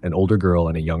children, an older girl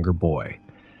and a younger boy.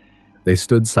 They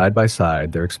stood side by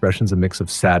side, their expressions a mix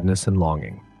of sadness and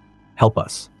longing. "Help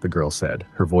us," the girl said,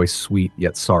 her voice sweet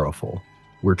yet sorrowful.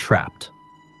 "We're trapped."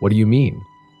 "What do you mean?"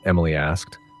 Emily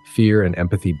asked, fear and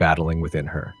empathy battling within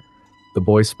her. The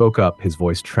boy spoke up, his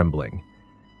voice trembling.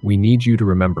 "We need you to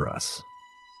remember us."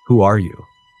 "Who are you?"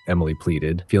 Emily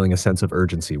pleaded, feeling a sense of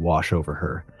urgency wash over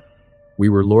her. "We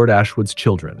were Lord Ashwood's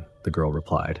children," the girl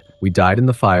replied. "We died in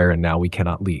the fire and now we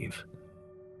cannot leave."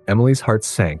 Emily's heart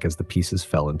sank as the pieces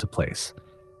fell into place.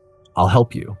 "I'll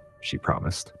help you," she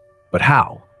promised. "But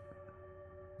how?"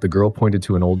 The girl pointed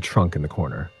to an old trunk in the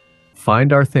corner.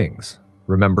 "Find our things.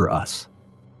 Remember us."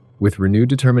 With renewed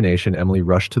determination, Emily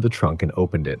rushed to the trunk and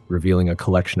opened it, revealing a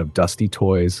collection of dusty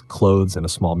toys, clothes, and a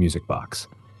small music box.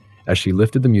 As she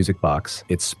lifted the music box,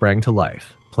 it sprang to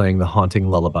life, playing the haunting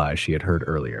lullaby she had heard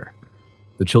earlier.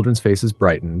 The children's faces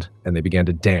brightened, and they began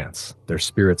to dance, their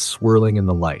spirits swirling in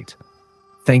the light.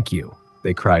 "Thank you,"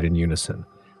 they cried in unison,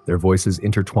 their voices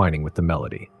intertwining with the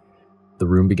melody. The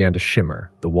room began to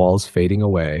shimmer, the walls fading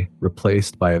away,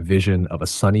 replaced by a vision of a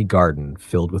sunny garden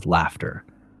filled with laughter.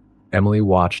 Emily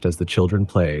watched as the children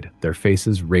played, their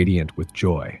faces radiant with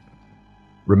joy.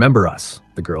 "Remember us,"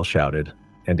 the girl shouted,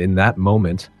 and in that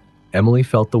moment, Emily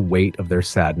felt the weight of their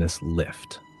sadness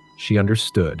lift. She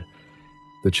understood.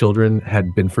 The children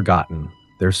had been forgotten,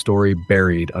 their story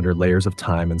buried under layers of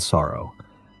time and sorrow.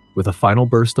 With a final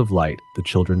burst of light, the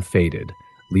children faded,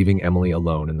 leaving Emily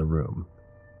alone in the room.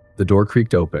 The door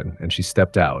creaked open, and she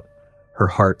stepped out, her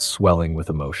heart swelling with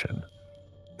emotion.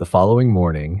 The following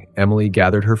morning, Emily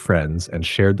gathered her friends and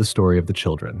shared the story of the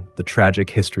children, the tragic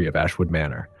history of Ashwood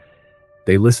Manor.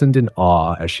 They listened in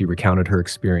awe as she recounted her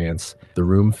experience, the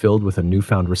room filled with a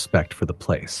newfound respect for the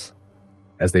place.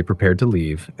 As they prepared to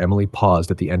leave, Emily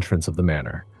paused at the entrance of the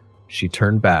manor. She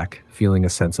turned back, feeling a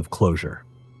sense of closure.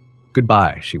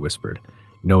 "Goodbye," she whispered,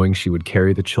 knowing she would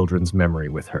carry the children's memory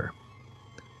with her.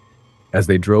 As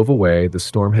they drove away, the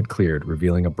storm had cleared,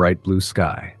 revealing a bright blue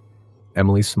sky.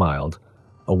 Emily smiled.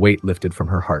 A weight lifted from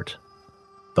her heart.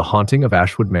 The haunting of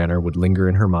Ashwood Manor would linger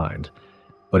in her mind,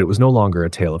 but it was no longer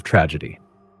a tale of tragedy.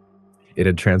 It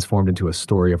had transformed into a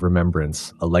story of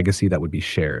remembrance, a legacy that would be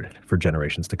shared for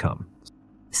generations to come.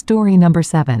 Story number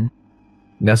 7.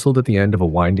 Nestled at the end of a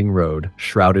winding road,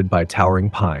 shrouded by towering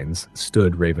pines,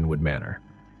 stood Ravenwood Manor.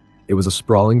 It was a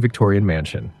sprawling Victorian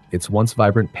mansion, its once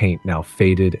vibrant paint now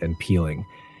faded and peeling,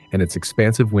 and its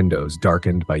expansive windows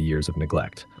darkened by years of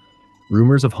neglect.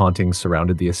 Rumors of hauntings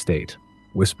surrounded the estate,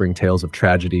 whispering tales of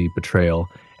tragedy, betrayal,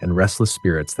 and restless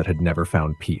spirits that had never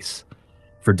found peace.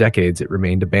 For decades, it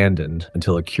remained abandoned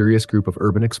until a curious group of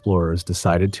urban explorers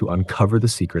decided to uncover the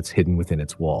secrets hidden within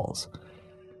its walls.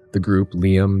 The group,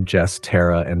 Liam, Jess,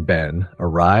 Tara, and Ben,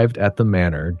 arrived at the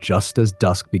manor just as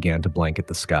dusk began to blanket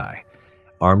the sky.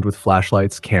 Armed with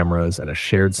flashlights, cameras, and a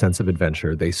shared sense of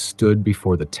adventure, they stood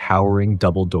before the towering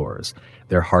double doors,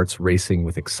 their hearts racing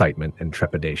with excitement and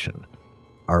trepidation.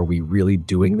 "Are we really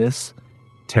doing this?"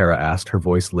 Tara asked, her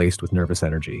voice laced with nervous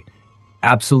energy.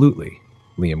 "Absolutely,"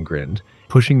 Liam grinned,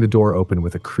 pushing the door open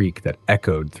with a creak that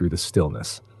echoed through the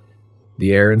stillness.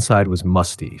 The air inside was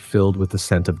musty, filled with the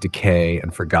scent of decay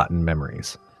and forgotten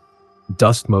memories.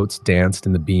 Dust motes danced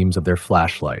in the beams of their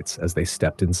flashlights as they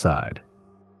stepped inside.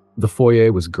 The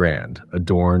foyer was grand,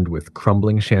 adorned with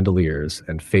crumbling chandeliers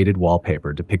and faded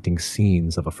wallpaper depicting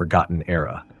scenes of a forgotten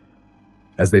era.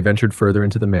 As they ventured further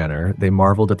into the manor, they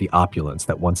marveled at the opulence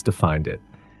that once defined it.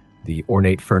 The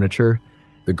ornate furniture,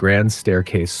 the grand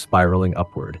staircase spiraling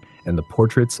upward, and the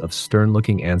portraits of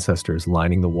stern-looking ancestors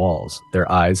lining the walls,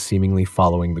 their eyes seemingly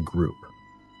following the group.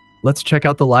 "Let's check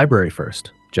out the library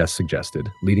first," Jess suggested,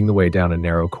 leading the way down a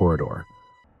narrow corridor.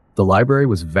 The library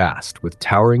was vast, with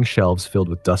towering shelves filled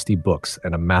with dusty books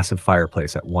and a massive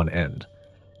fireplace at one end.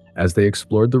 As they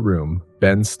explored the room,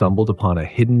 Ben stumbled upon a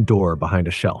hidden door behind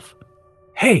a shelf.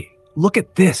 "Hey, look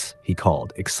at this," he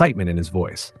called, excitement in his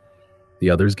voice.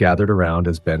 The others gathered around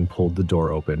as Ben pulled the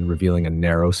door open, revealing a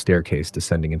narrow staircase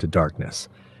descending into darkness.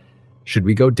 "Should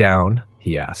we go down?"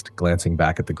 he asked, glancing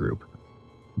back at the group.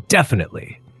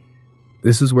 "Definitely."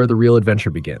 "This is where the real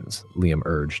adventure begins," Liam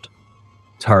urged.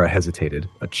 Tara hesitated,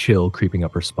 a chill creeping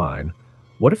up her spine.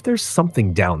 What if there's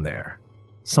something down there?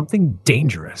 Something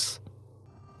dangerous?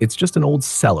 "It's just an old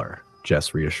cellar,"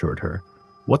 Jess reassured her.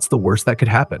 "What's the worst that could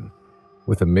happen?"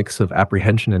 With a mix of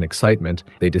apprehension and excitement,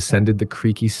 they descended the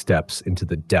creaky steps into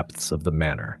the depths of the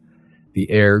manor. The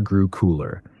air grew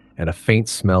cooler, and a faint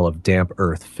smell of damp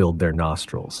earth filled their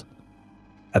nostrils.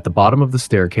 At the bottom of the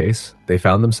staircase, they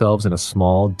found themselves in a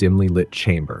small, dimly lit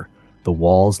chamber, the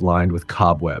walls lined with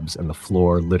cobwebs and the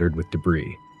floor littered with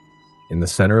debris. In the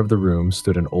center of the room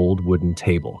stood an old wooden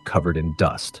table covered in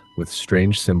dust, with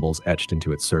strange symbols etched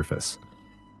into its surface.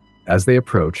 As they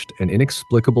approached, an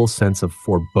inexplicable sense of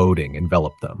foreboding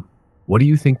enveloped them. "What do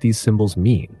you think these symbols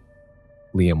mean?"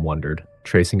 Liam wondered,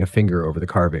 tracing a finger over the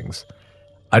carvings.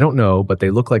 "I don't know, but they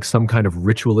look like some kind of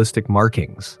ritualistic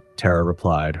markings," Tara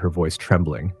replied, her voice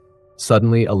trembling.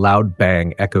 Suddenly, a loud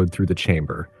bang echoed through the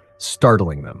chamber,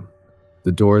 startling them.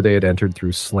 The door they had entered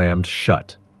through slammed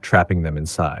shut, trapping them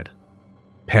inside.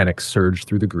 Panic surged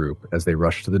through the group as they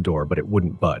rushed to the door, but it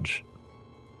wouldn't budge.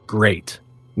 "Great!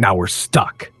 Now we're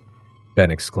stuck!" Ben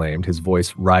exclaimed, his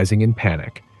voice rising in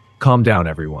panic. "Calm down,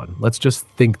 everyone. Let's just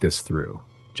think this through,"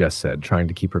 Jess said, trying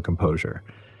to keep her composure.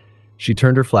 She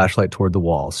turned her flashlight toward the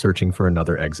wall, searching for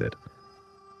another exit.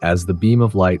 As the beam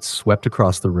of light swept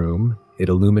across the room, it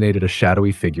illuminated a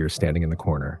shadowy figure standing in the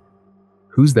corner.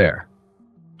 "Who's there?"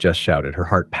 Jess shouted, her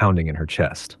heart pounding in her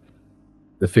chest.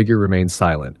 The figure remained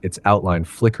silent, its outline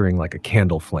flickering like a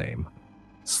candle flame.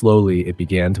 Slowly, it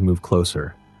began to move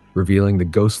closer, revealing the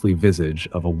ghostly visage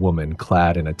of a woman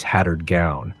clad in a tattered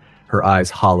gown, her eyes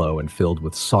hollow and filled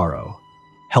with sorrow.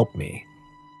 "Help me,"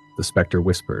 the specter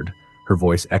whispered, her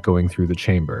voice echoing through the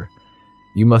chamber.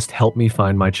 "You must help me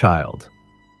find my child."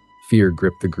 Fear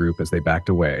gripped the group as they backed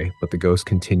away, but the ghost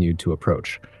continued to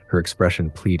approach, her expression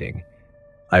pleading.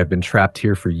 "I have been trapped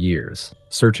here for years,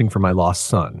 searching for my lost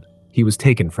son. He was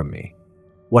taken from me."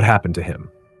 "What happened to him?"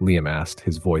 Liam asked,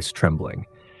 his voice trembling.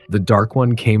 "The Dark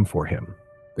One came for him,"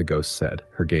 the ghost said,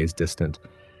 her gaze distant.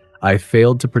 "I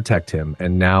failed to protect him,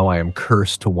 and now I am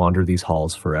cursed to wander these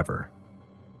halls forever."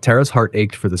 Tara's heart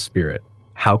ached for the spirit.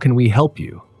 How can we help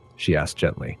you? She asked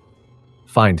gently.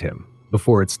 Find him,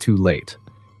 before it's too late,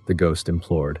 the ghost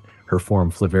implored. Her form,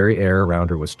 very air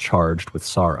around her was charged with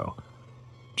sorrow.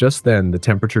 Just then, the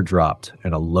temperature dropped,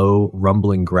 and a low,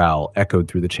 rumbling growl echoed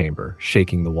through the chamber,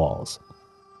 shaking the walls.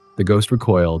 The ghost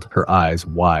recoiled, her eyes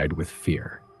wide with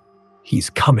fear.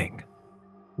 He's coming!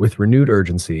 With renewed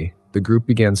urgency, the group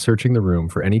began searching the room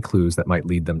for any clues that might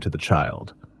lead them to the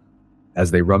child.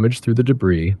 As they rummaged through the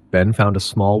debris, Ben found a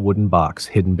small wooden box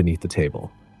hidden beneath the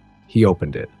table. He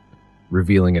opened it,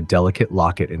 revealing a delicate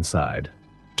locket inside,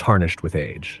 tarnished with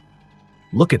age.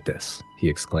 Look at this, he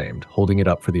exclaimed, holding it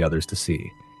up for the others to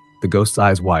see. The ghost's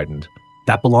eyes widened.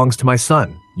 That belongs to my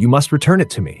son. You must return it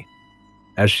to me.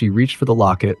 As she reached for the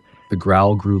locket, the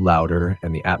growl grew louder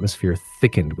and the atmosphere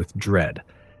thickened with dread.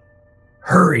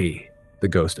 Hurry, the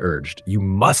ghost urged. You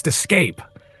must escape.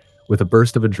 With a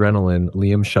burst of adrenaline,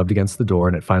 Liam shoved against the door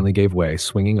and it finally gave way,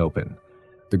 swinging open.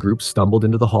 The group stumbled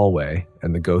into the hallway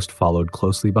and the ghost followed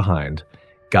closely behind,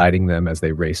 guiding them as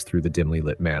they raced through the dimly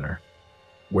lit manor.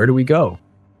 Where do we go?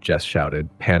 Jess shouted,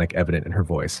 panic evident in her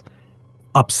voice.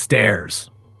 Upstairs!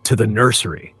 To the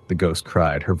nursery, the ghost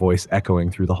cried, her voice echoing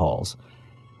through the halls.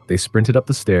 They sprinted up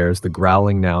the stairs, the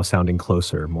growling now sounding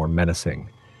closer, more menacing.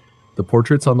 The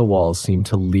portraits on the walls seemed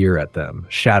to leer at them,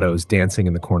 shadows dancing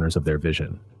in the corners of their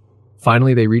vision.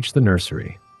 Finally, they reached the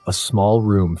nursery, a small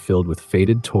room filled with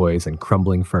faded toys and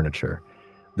crumbling furniture.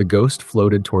 The ghost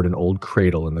floated toward an old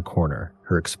cradle in the corner,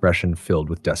 her expression filled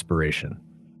with desperation.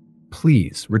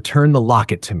 Please, return the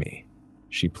locket to me,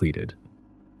 she pleaded.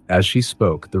 As she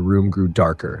spoke, the room grew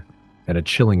darker, and a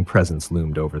chilling presence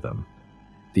loomed over them.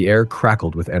 The air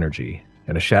crackled with energy,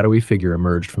 and a shadowy figure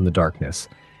emerged from the darkness,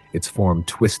 its form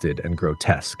twisted and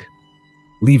grotesque.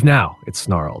 Leave now, it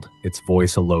snarled, its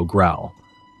voice a low growl.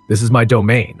 This is my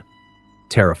domain.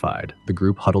 Terrified, the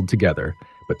group huddled together,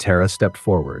 but Tara stepped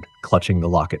forward, clutching the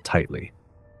locket tightly.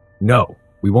 No,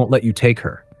 we won't let you take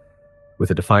her.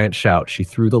 With a defiant shout, she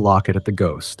threw the locket at the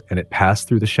ghost, and it passed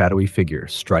through the shadowy figure,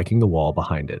 striking the wall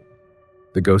behind it.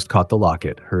 The ghost caught the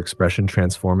locket, her expression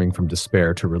transforming from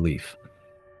despair to relief.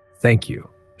 Thank you,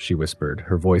 she whispered,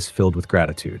 her voice filled with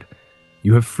gratitude.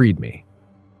 You have freed me.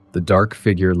 The dark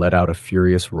figure let out a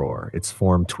furious roar, its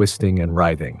form twisting and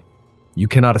writhing. You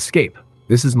cannot escape.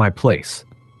 This is my place.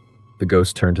 The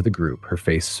ghost turned to the group, her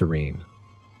face serene.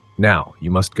 Now, you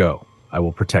must go. I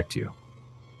will protect you.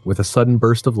 With a sudden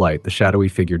burst of light, the shadowy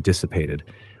figure dissipated,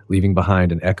 leaving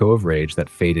behind an echo of rage that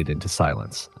faded into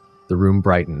silence. The room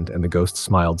brightened, and the ghost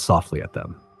smiled softly at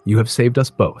them. You have saved us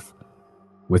both.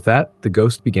 With that, the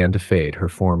ghost began to fade, her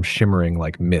form shimmering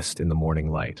like mist in the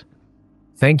morning light.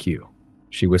 Thank you,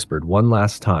 she whispered one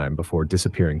last time before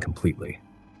disappearing completely.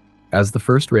 As the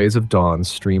first rays of dawn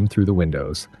streamed through the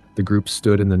windows, the group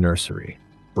stood in the nursery,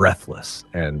 breathless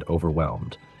and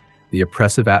overwhelmed. The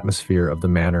oppressive atmosphere of the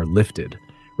manor lifted,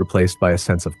 replaced by a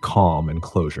sense of calm and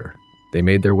closure. They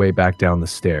made their way back down the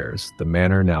stairs, the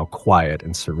manor now quiet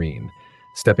and serene.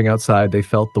 Stepping outside, they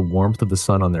felt the warmth of the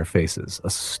sun on their faces, a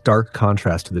stark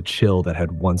contrast to the chill that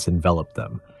had once enveloped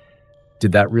them.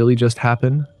 Did that really just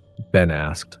happen? Ben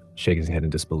asked, shaking his head in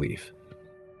disbelief.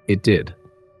 It did,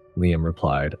 Liam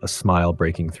replied, a smile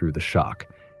breaking through the shock.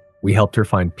 We helped her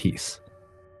find peace.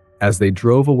 As they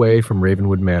drove away from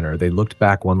Ravenwood Manor, they looked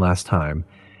back one last time,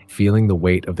 feeling the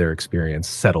weight of their experience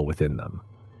settle within them.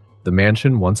 The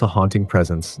mansion, once a haunting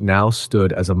presence, now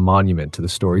stood as a monument to the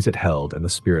stories it held and the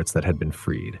spirits that had been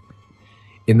freed.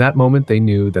 In that moment, they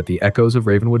knew that the echoes of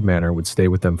Ravenwood Manor would stay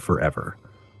with them forever,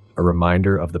 a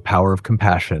reminder of the power of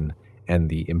compassion and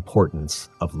the importance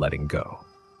of letting go.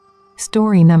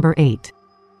 Story number 8.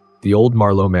 The old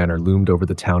Marlowe Manor loomed over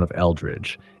the town of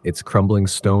Eldridge, its crumbling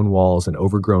stone walls and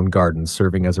overgrown gardens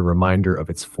serving as a reminder of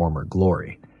its former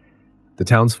glory. The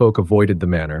townsfolk avoided the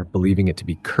manor, believing it to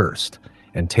be cursed,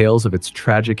 and tales of its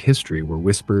tragic history were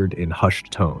whispered in hushed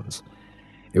tones.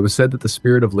 It was said that the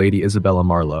spirit of Lady Isabella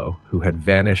Marlowe, who had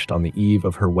vanished on the eve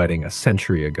of her wedding a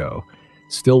century ago,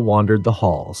 still wandered the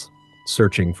halls,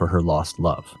 searching for her lost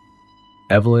love.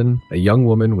 Evelyn, a young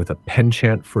woman with a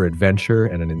penchant for adventure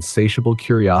and an insatiable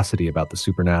curiosity about the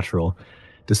supernatural,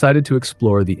 decided to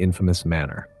explore the infamous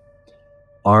manor.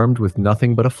 Armed with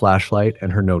nothing but a flashlight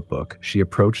and her notebook, she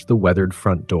approached the weathered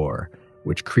front door,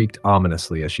 which creaked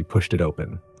ominously as she pushed it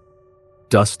open.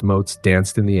 Dust motes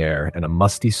danced in the air, and a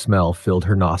musty smell filled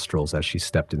her nostrils as she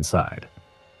stepped inside.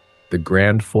 The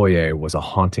grand foyer was a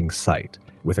haunting sight,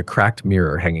 with a cracked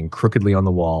mirror hanging crookedly on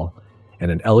the wall, and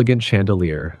an elegant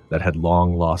chandelier that had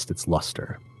long lost its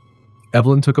luster.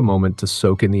 Evelyn took a moment to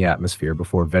soak in the atmosphere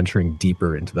before venturing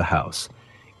deeper into the house.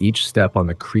 Each step on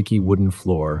the creaky wooden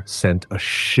floor sent a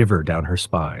shiver down her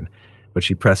spine, but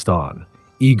she pressed on,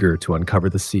 eager to uncover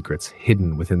the secrets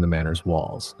hidden within the manor's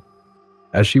walls.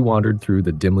 As she wandered through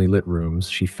the dimly lit rooms,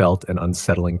 she felt an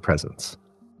unsettling presence.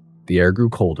 The air grew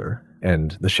colder,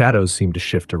 and the shadows seemed to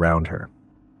shift around her.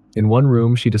 In one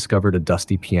room, she discovered a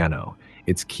dusty piano,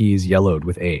 its keys yellowed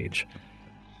with age.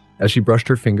 As she brushed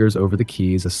her fingers over the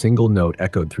keys, a single note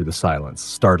echoed through the silence,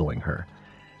 startling her.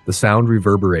 The sound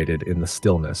reverberated in the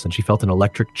stillness, and she felt an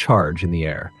electric charge in the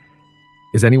air.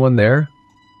 "Is anyone there?"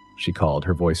 she called,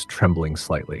 her voice trembling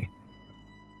slightly.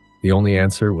 The only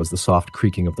answer was the soft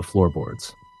creaking of the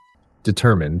floorboards.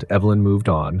 Determined, Evelyn moved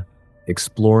on,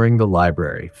 exploring the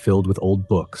library filled with old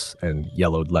books and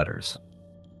yellowed letters.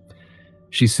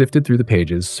 She sifted through the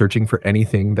pages, searching for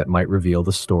anything that might reveal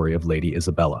the story of Lady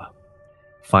Isabella.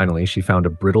 Finally, she found a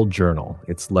brittle journal,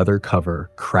 its leather cover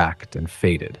cracked and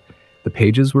faded. The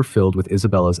pages were filled with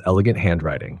Isabella's elegant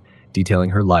handwriting,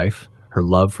 detailing her life, her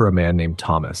love for a man named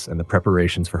Thomas, and the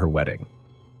preparations for her wedding.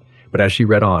 But as she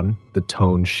read on, the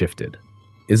tone shifted.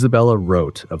 Isabella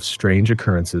wrote of strange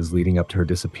occurrences leading up to her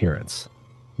disappearance,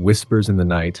 whispers in the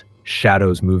night,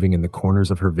 shadows moving in the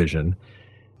corners of her vision,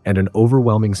 and an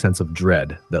overwhelming sense of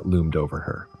dread that loomed over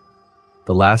her.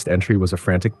 The last entry was a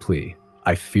frantic plea.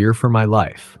 "I fear for my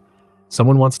life.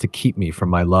 Someone wants to keep me from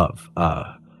my love.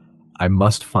 I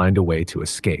must find a way to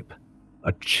escape."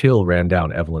 A chill ran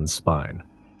down Evelyn's spine.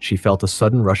 She felt a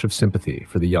sudden rush of sympathy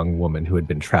for the young woman who had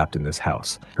been trapped in this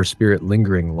house, her spirit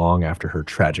lingering long after her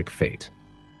tragic fate.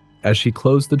 As she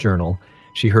closed the journal,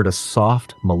 she heard a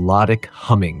soft, melodic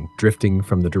humming drifting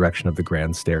from the direction of the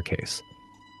grand staircase.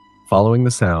 Following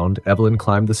the sound, Evelyn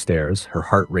climbed the stairs, her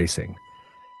heart racing.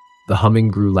 The humming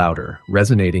grew louder,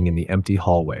 resonating in the empty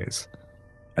hallways.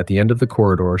 At the end of the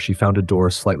corridor, she found a door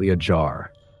slightly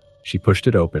ajar. She pushed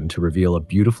it open to reveal a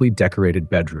beautifully decorated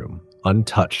bedroom,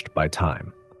 untouched by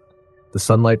time. The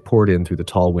sunlight poured in through the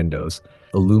tall windows,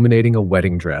 illuminating a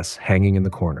wedding dress hanging in the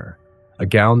corner, a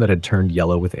gown that had turned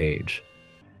yellow with age.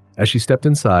 As she stepped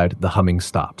inside, the humming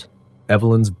stopped.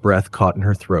 Evelyn's breath caught in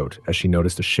her throat as she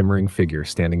noticed a shimmering figure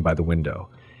standing by the window.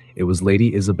 It was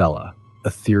Lady Isabella,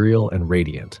 ethereal and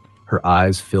radiant, her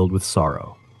eyes filled with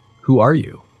sorrow. "Who are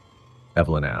you?"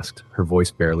 Evelyn asked, her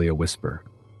voice barely a whisper.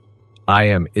 "I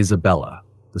am Isabella,"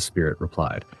 the spirit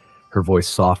replied, her voice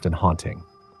soft and haunting.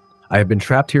 "I have been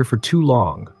trapped here for too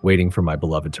long, waiting for my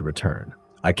beloved to return.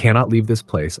 I cannot leave this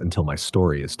place until my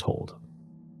story is told."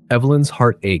 Evelyn's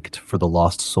heart ached for the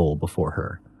lost soul before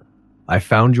her. "I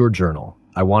found your journal.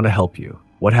 I want to help you.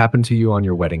 What happened to you on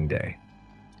your wedding day?"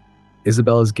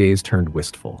 Isabella's gaze turned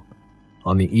wistful.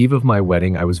 "On the eve of my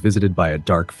wedding, I was visited by a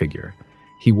dark figure.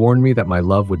 He warned me that my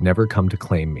love would never come to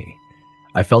claim me.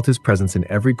 I felt his presence in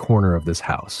every corner of this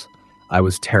house. I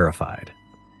was terrified.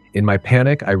 In my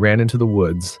panic, I ran into the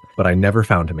woods, but I never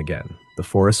found him again. The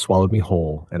forest swallowed me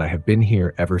whole, and I have been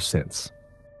here ever since."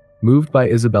 Moved by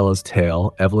Isabella's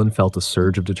tale, Evelyn felt a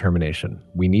surge of determination.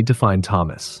 "We need to find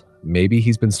Thomas. Maybe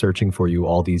he's been searching for you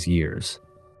all these years."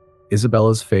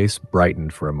 Isabella's face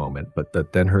brightened for a moment,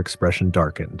 but then her expression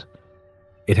darkened.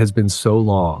 "It has been so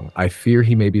long. I fear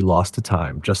he may be lost to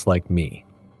time, just like me."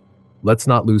 "Let's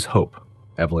not lose hope,"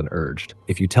 Evelyn urged.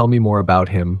 "If you tell me more about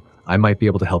him, I might be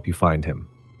able to help you find him."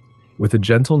 With a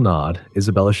gentle nod,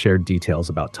 Isabella shared details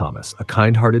about Thomas, a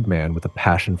kind-hearted man with a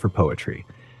passion for poetry.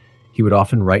 "He would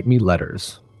often write me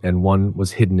letters, and one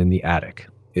was hidden in the attic.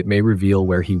 It may reveal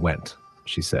where he went,"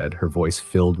 she said, her voice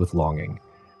filled with longing.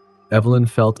 Evelyn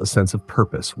felt a sense of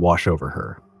purpose wash over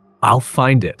her. "I'll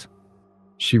find it!"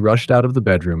 She rushed out of the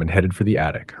bedroom and headed for the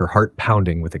attic, her heart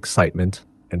pounding with excitement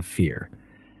and fear.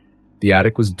 The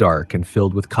attic was dark and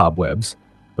filled with cobwebs,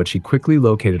 but she quickly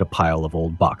located a pile of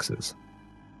old boxes.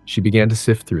 She began to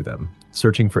sift through them,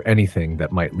 searching for anything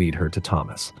that might lead her to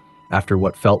Thomas. After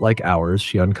what felt like hours,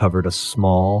 she uncovered a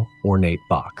small, ornate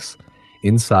box.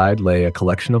 Inside lay a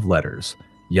collection of letters,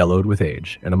 yellowed with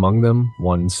age, and among them,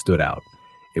 one stood out.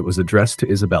 It was addressed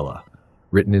to Isabella,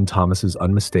 written in Thomas's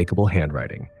unmistakable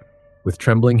handwriting. With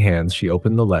trembling hands, she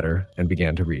opened the letter and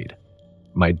began to read.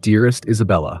 "My dearest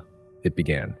Isabella," it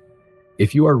began.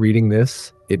 "If you are reading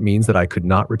this, it means that I could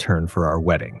not return for our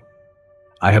wedding.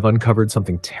 I have uncovered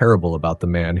something terrible about the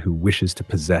man who wishes to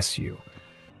possess you.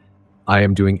 I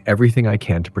am doing everything I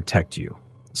can to protect you.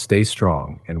 Stay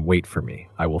strong and wait for me.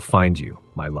 I will find you,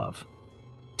 my love."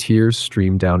 Tears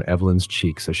streamed down Evelyn's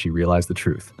cheeks as she realized the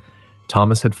truth.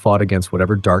 Thomas had fought against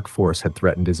whatever dark force had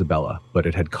threatened Isabella, but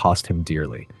it had cost him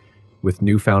dearly. With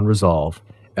newfound resolve,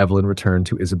 Evelyn returned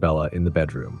to Isabella in the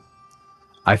bedroom.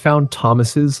 "I found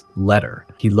Thomas's letter.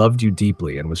 He loved you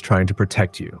deeply and was trying to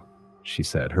protect you," she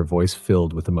said, her voice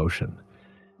filled with emotion.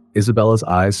 Isabella's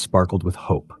eyes sparkled with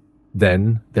hope.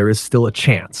 "Then there is still a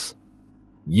chance."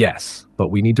 Yes, but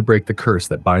we need to break the curse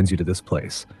that binds you to this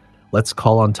place. Let's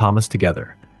call on Thomas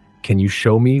together. Can you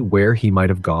show me where he might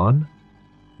have gone?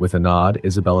 With a nod,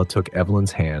 Isabella took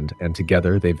Evelyn's hand, and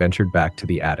together they ventured back to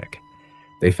the attic.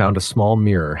 They found a small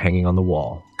mirror hanging on the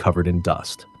wall, covered in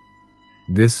dust.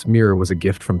 This mirror was a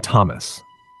gift from Thomas,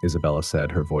 Isabella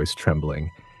said, her voice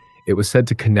trembling. It was said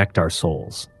to connect our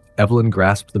souls. Evelyn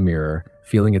grasped the mirror,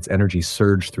 feeling its energy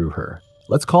surge through her.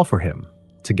 Let's call for him.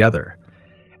 Together.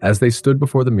 As they stood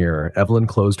before the mirror, Evelyn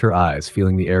closed her eyes,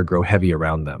 feeling the air grow heavy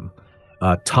around them.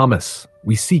 Thomas,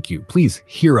 we seek you. Please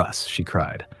hear us, she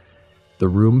cried. The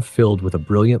room filled with a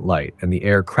brilliant light, and the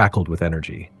air crackled with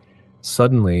energy.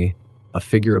 Suddenly, a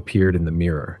figure appeared in the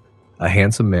mirror, a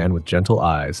handsome man with gentle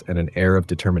eyes and an air of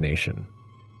determination.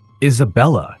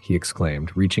 Isabella, he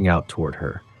exclaimed, reaching out toward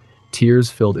her. Tears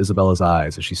filled Isabella's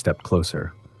eyes as she stepped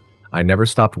closer. I never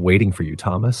stopped waiting for you,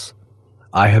 Thomas.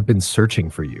 I have been searching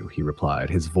for you, he replied,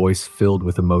 his voice filled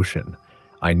with emotion.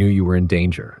 I knew you were in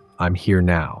danger. I'm here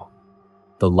now.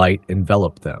 The light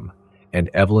enveloped them, and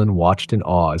Evelyn watched in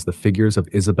awe as the figures of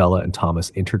Isabella and Thomas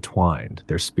intertwined,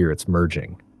 their spirits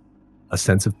merging. A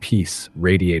sense of peace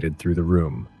radiated through the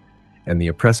room, and the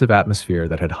oppressive atmosphere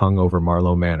that had hung over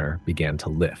Marlowe Manor began to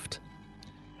lift.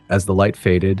 As the light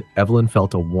faded, Evelyn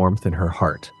felt a warmth in her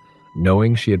heart,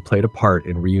 knowing she had played a part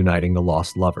in reuniting the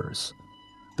lost lovers.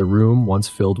 The room, once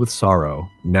filled with sorrow,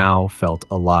 now felt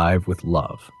alive with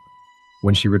love.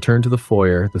 When she returned to the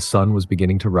foyer, the sun was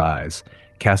beginning to rise,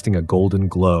 casting a golden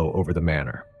glow over the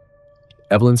manor.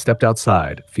 Evelyn stepped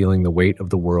outside, feeling the weight of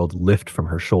the world lift from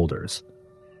her shoulders.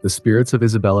 The spirits of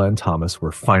Isabella and Thomas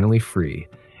were finally free,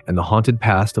 and the haunted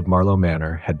past of Marlowe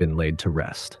Manor had been laid to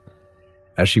rest.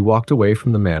 As she walked away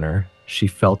from the manor, she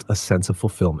felt a sense of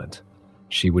fulfillment.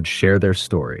 She would share their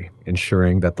story,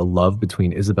 ensuring that the love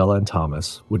between Isabella and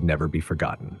Thomas would never be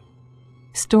forgotten.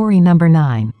 Story number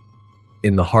 9.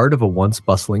 In the heart of a once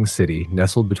bustling city,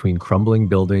 nestled between crumbling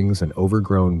buildings and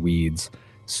overgrown weeds,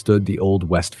 stood the old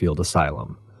Westfield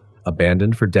Asylum.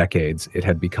 Abandoned for decades, it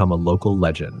had become a local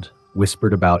legend,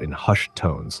 whispered about in hushed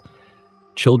tones.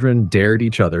 Children dared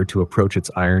each other to approach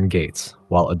its iron gates,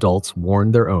 while adults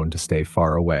warned their own to stay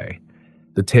far away.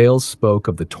 The tales spoke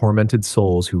of the tormented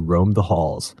souls who roamed the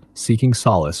halls, seeking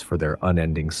solace for their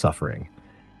unending suffering.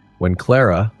 When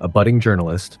Clara, a budding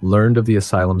journalist, learned of the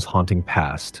asylum's haunting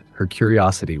past, her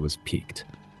curiosity was piqued.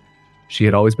 She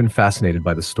had always been fascinated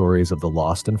by the stories of the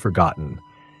lost and forgotten,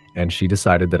 and she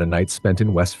decided that a night spent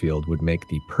in Westfield would make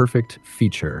the perfect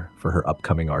feature for her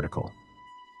upcoming article.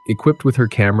 Equipped with her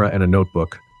camera and a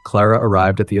notebook, Clara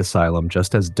arrived at the asylum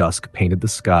just as dusk painted the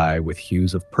sky with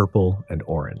hues of purple and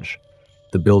orange.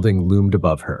 The building loomed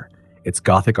above her, its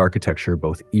Gothic architecture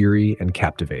both eerie and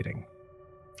captivating.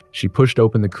 She pushed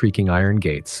open the creaking iron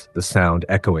gates, the sound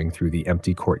echoing through the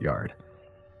empty courtyard.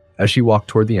 As she walked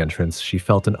toward the entrance, she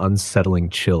felt an unsettling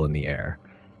chill in the air,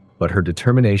 but her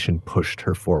determination pushed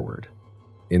her forward.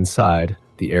 Inside,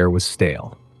 the air was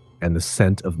stale, and the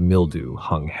scent of mildew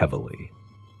hung heavily.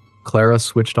 Clara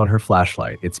switched on her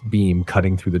flashlight, its beam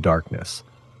cutting through the darkness.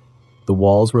 The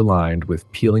walls were lined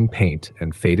with peeling paint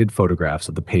and faded photographs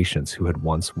of the patients who had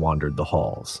once wandered the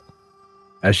halls.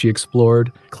 As she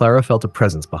explored, Clara felt a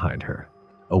presence behind her,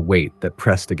 a weight that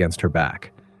pressed against her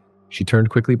back. She turned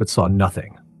quickly but saw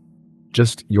nothing.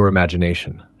 Just your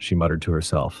imagination, she muttered to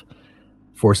herself,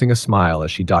 forcing a smile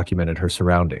as she documented her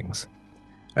surroundings.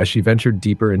 As she ventured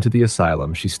deeper into the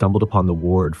asylum, she stumbled upon the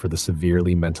ward for the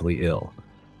severely mentally ill.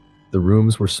 The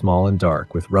rooms were small and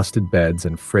dark, with rusted beds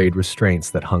and frayed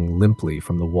restraints that hung limply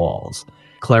from the walls.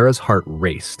 Clara's heart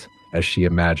raced as she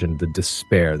imagined the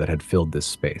despair that had filled this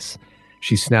space.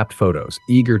 She snapped photos,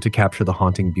 eager to capture the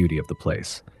haunting beauty of the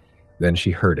place. Then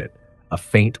she heard it, a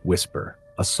faint whisper,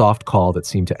 a soft call that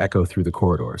seemed to echo through the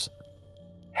corridors.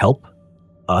 Help?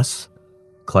 Us?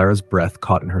 Clara's breath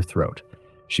caught in her throat.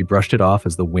 She brushed it off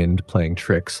as the wind playing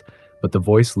tricks, but the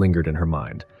voice lingered in her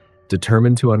mind.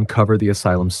 Determined to uncover the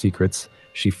asylum's secrets,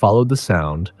 she followed the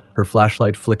sound, her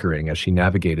flashlight flickering as she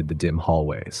navigated the dim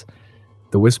hallways.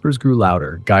 The whispers grew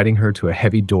louder, guiding her to a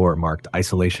heavy door marked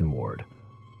Isolation Ward.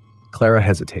 Clara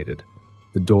hesitated.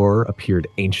 The door appeared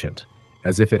ancient,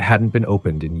 as if it hadn't been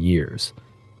opened in years,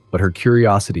 but her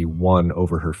curiosity won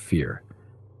over her fear.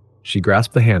 She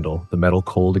grasped the handle, the metal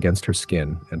cold against her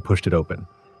skin, and pushed it open.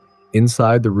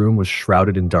 Inside, the room was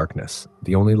shrouded in darkness,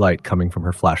 the only light coming from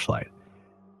her flashlight.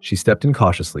 She stepped in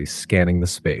cautiously, scanning the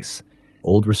space.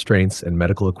 Old restraints and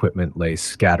medical equipment lay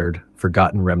scattered,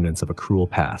 forgotten remnants of a cruel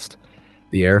past.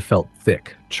 The air felt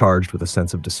thick, charged with a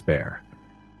sense of despair.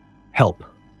 Help.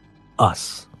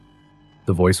 Us.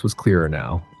 The voice was clearer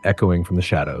now, echoing from the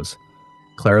shadows.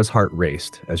 Clara's heart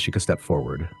raced as she could step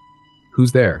forward.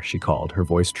 "Who's there?" she called, her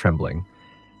voice trembling.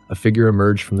 A figure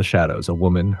emerged from the shadows, a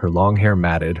woman, her long hair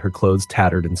matted, her clothes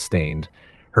tattered and stained.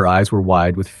 Her eyes were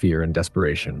wide with fear and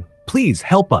desperation. "Please,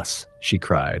 help us!" she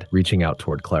cried, reaching out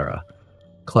toward Clara.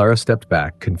 Clara stepped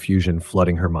back, confusion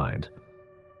flooding her mind.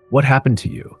 "What happened to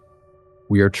you?"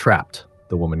 "We are trapped,"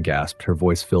 the woman gasped, her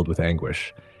voice filled with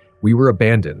anguish. "We were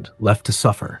abandoned, left to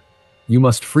suffer. You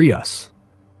must free us."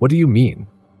 "What do you mean?"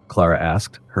 Clara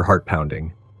asked, her heart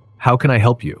pounding. "How can I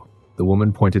help you?" The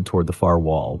woman pointed toward the far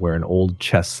wall, where an old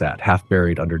chest sat, half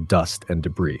buried under dust and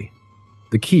debris.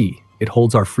 "The key. It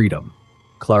holds our freedom."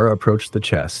 Clara approached the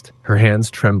chest, her hands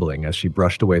trembling as she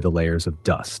brushed away the layers of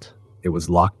dust. It was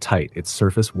locked tight, its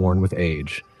surface worn with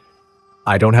age.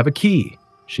 "I don't have a key!"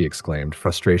 she exclaimed,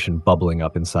 frustration bubbling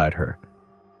up inside her.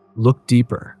 "Look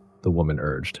deeper," the woman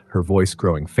urged, her voice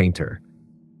growing fainter.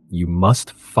 "You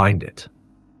must find it."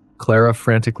 Clara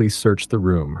frantically searched the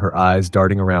room, her eyes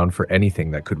darting around for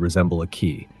anything that could resemble a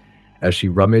key. As she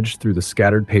rummaged through the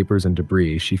scattered papers and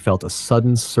debris, she felt a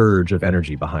sudden surge of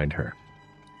energy behind her.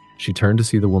 She turned to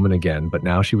see the woman again, but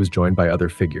now she was joined by other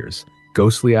figures,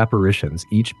 ghostly apparitions,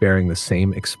 each bearing the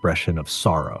same expression of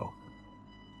sorrow.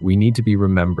 "We need to be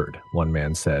remembered," one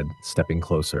man said, stepping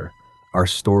closer. "Our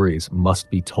stories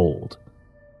must be told."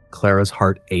 Clara's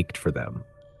heart ached for them.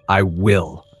 "I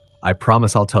will. I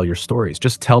promise I'll tell your stories.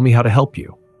 Just tell me how to help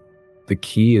you." "The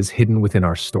key is hidden within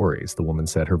our stories," the woman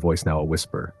said, her voice now a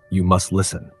whisper. "You must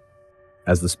listen."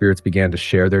 As the spirits began to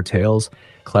share their tales,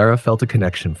 Clara felt a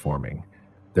connection forming,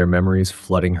 their memories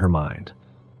flooding her mind.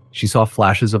 She saw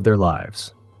flashes of their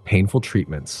lives, painful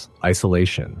treatments,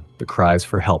 isolation, the cries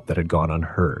for help that had gone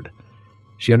unheard.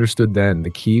 She understood then the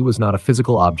key was not a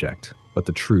physical object, but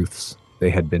the truths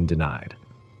they had been denied.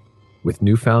 With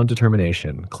newfound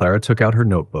determination, Clara took out her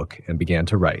notebook and began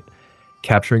to write,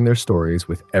 capturing their stories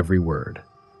with every word.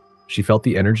 She felt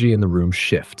the energy in the room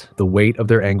shift, the weight of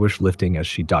their anguish lifting as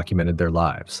she documented their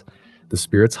lives. The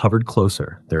spirits hovered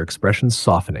closer, their expressions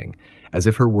softening, as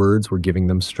if her words were giving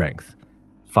them strength.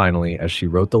 Finally, as she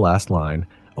wrote the last line,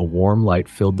 a warm light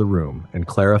filled the room, and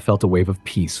Clara felt a wave of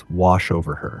peace wash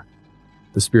over her.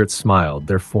 The spirits smiled,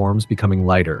 their forms becoming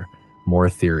lighter, more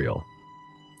ethereal.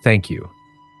 "Thank you,"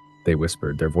 they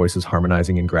whispered, their voices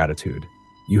harmonizing in gratitude.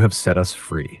 "You have set us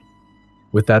free."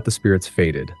 With that, the spirits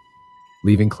faded,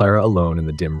 leaving Clara alone in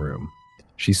the dim room.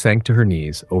 She sank to her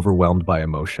knees, overwhelmed by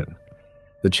emotion.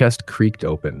 The chest creaked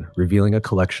open, revealing a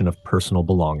collection of personal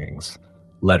belongings,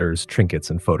 letters, trinkets,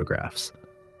 and photographs.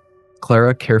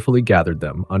 Clara carefully gathered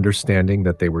them, understanding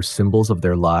that they were symbols of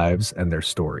their lives and their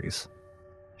stories.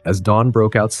 As dawn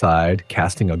broke outside,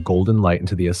 casting a golden light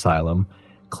into the asylum,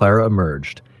 Clara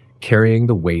emerged, carrying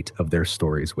the weight of their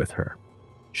stories with her.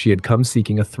 She had come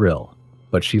seeking a thrill,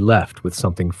 but she left with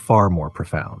something far more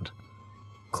profound.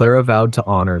 Clara vowed to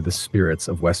honor the spirits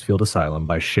of Westfield Asylum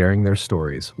by sharing their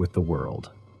stories with the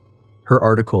world. Her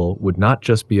article would not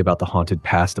just be about the haunted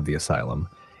past of the asylum,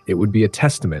 it would be a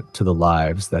testament to the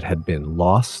lives that had been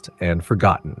lost and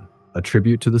forgotten, a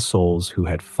tribute to the souls who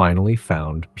had finally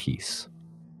found peace.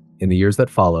 In the years that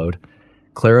followed,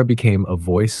 Clara became a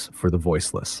voice for the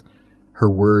voiceless, her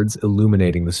words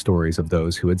illuminating the stories of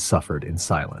those who had suffered in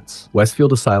silence.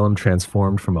 Westfield Asylum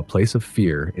transformed from a place of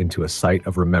fear into a site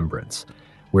of remembrance,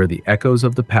 where the echoes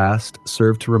of the past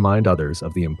served to remind others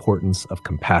of the importance of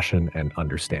compassion and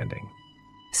understanding.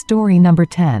 Story number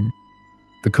 10.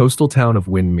 The coastal town of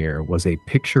Windermere was a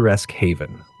picturesque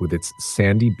haven with its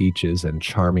sandy beaches and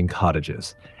charming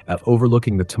cottages.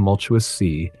 Overlooking the tumultuous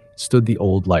sea stood the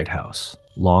old lighthouse,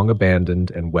 long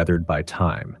abandoned and weathered by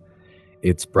time.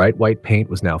 Its bright white paint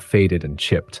was now faded and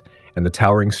chipped, and the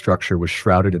towering structure was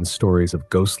shrouded in stories of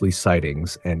ghostly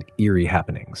sightings and eerie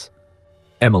happenings.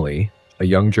 Emily, a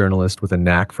young journalist with a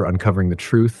knack for uncovering the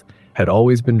truth, had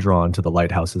always been drawn to the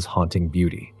lighthouse's haunting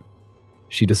beauty.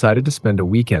 She decided to spend a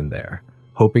weekend there,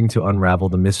 hoping to unravel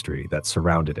the mystery that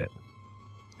surrounded it.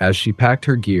 As she packed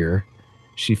her gear,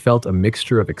 she felt a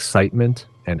mixture of excitement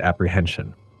and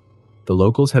apprehension. The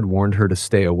locals had warned her to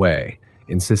stay away,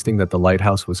 insisting that the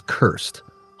lighthouse was cursed,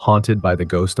 haunted by the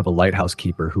ghost of a lighthouse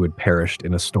keeper who had perished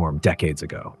in a storm decades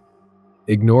ago.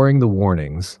 Ignoring the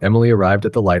warnings, Emily arrived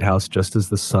at the lighthouse just as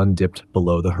the sun dipped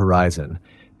below the horizon,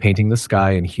 painting the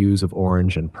sky in hues of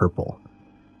orange and purple.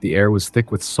 The air was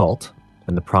thick with salt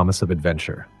and the promise of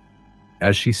adventure.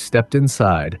 As she stepped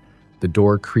inside, the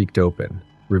door creaked open,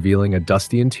 revealing a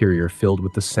dusty interior filled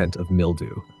with the scent of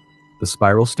mildew. The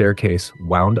spiral staircase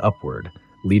wound upward,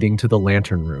 leading to the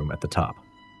lantern room at the top.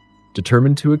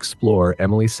 Determined to explore,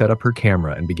 Emily set up her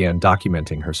camera and began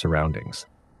documenting her surroundings.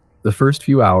 The first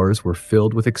few hours were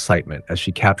filled with excitement as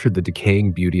she captured the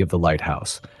decaying beauty of the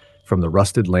lighthouse, from the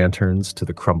rusted lanterns to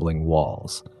the crumbling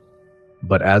walls.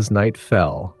 But as night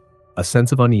fell, a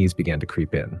sense of unease began to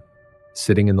creep in.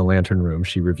 Sitting in the lantern room,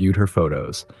 she reviewed her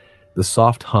photos, the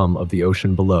soft hum of the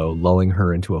ocean below lulling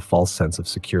her into a false sense of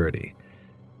security.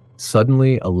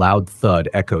 Suddenly, a loud thud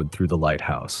echoed through the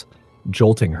lighthouse,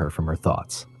 jolting her from her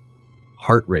thoughts.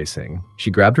 Heart racing,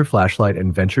 she grabbed her flashlight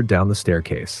and ventured down the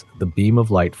staircase, the beam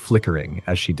of light flickering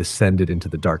as she descended into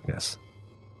the darkness.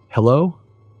 "Hello?"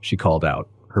 she called out,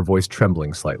 her voice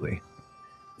trembling slightly.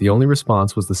 The only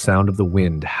response was the sound of the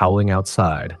wind howling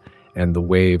outside and the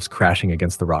waves crashing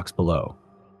against the rocks below.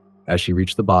 As she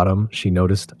reached the bottom, she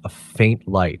noticed a faint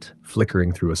light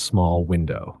flickering through a small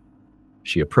window.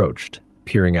 She approached,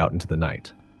 peering out into the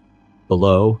night.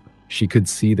 Below, she could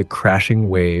see the crashing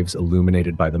waves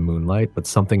illuminated by the moonlight, but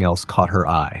something else caught her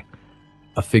eye.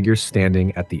 A figure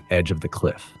standing at the edge of the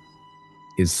cliff.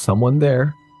 "Is someone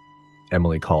there?"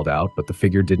 Emily called out, but the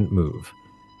figure didn't move.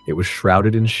 It was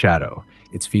shrouded in shadow,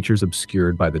 its features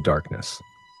obscured by the darkness.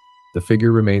 The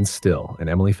figure remained still, and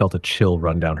Emily felt a chill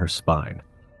run down her spine.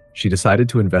 She decided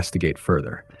to investigate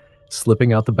further,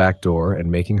 slipping out the back door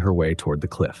and making her way toward the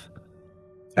cliff.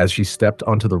 As she stepped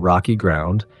onto the rocky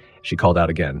ground, she called out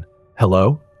again,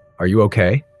 "Hello? Are you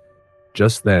okay?"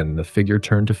 Just then, the figure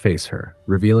turned to face her,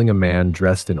 revealing a man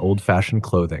dressed in old-fashioned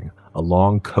clothing, a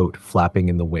long coat flapping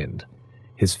in the wind.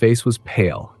 His face was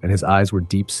pale, and his eyes were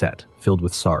deep-set, filled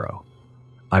with sorrow.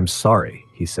 "I'm sorry,"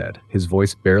 he said, his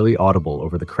voice barely audible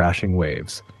over the crashing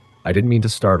waves. "I didn't mean to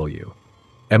startle you."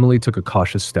 Emily took a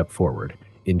cautious step forward,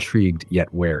 intrigued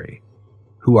yet wary.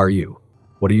 "Who are you?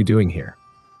 What are you doing here?"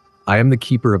 "I am the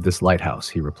keeper of this lighthouse,"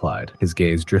 he replied, his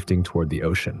gaze drifting toward the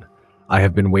ocean. "I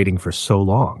have been waiting for so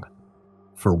long."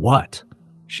 "For what?"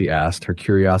 she asked, her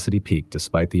curiosity piqued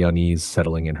despite the unease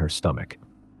settling in her stomach.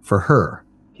 "For her,"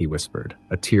 he whispered,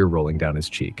 a tear rolling down his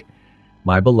cheek.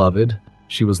 "My beloved,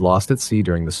 she was lost at sea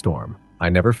during the storm. I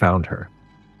never found her."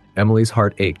 Emily's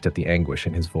heart ached at the anguish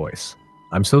in his voice.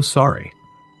 "I'm so sorry,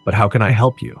 but how can I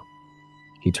help you?"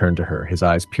 He turned to her, his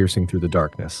eyes piercing through the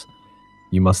darkness.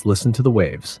 "You must listen to the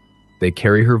waves. They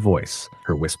carry her voice,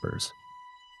 her whispers."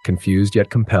 Confused yet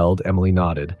compelled, Emily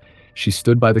nodded. She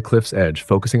stood by the cliff's edge,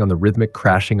 focusing on the rhythmic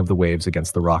crashing of the waves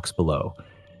against the rocks below.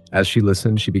 As she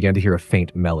listened, she began to hear a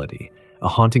faint melody, a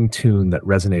haunting tune that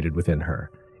resonated within her.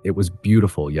 It was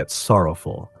beautiful yet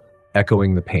sorrowful,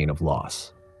 echoing the pain of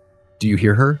loss. "Do you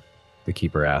hear her?" the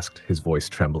keeper asked, his voice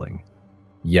trembling.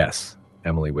 "Yes,"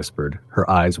 Emily whispered, her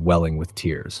eyes welling with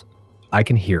tears. "I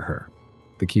can hear her."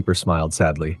 The keeper smiled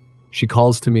sadly. "She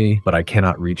calls to me, but I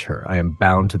cannot reach her. I am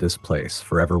bound to this place,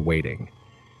 forever waiting."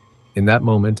 In that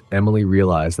moment, Emily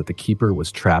realized that the keeper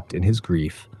was trapped in his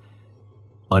grief,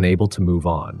 unable to move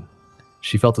on.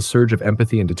 She felt a surge of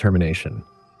empathy and determination.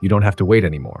 "You don't have to wait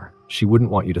anymore. She wouldn't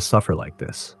want you to suffer like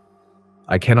this."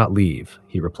 "I cannot leave,"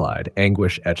 he replied,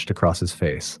 anguish etched across his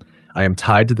face. "I am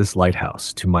tied to this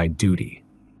lighthouse, to my duty."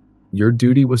 "Your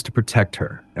duty was to protect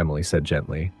her," Emily said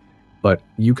gently. "But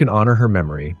you can honor her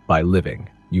memory by living.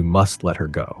 You must let her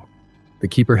go." The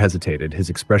keeper hesitated, his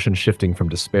expression shifting from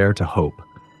despair to hope.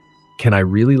 "Can I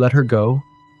really let her go?"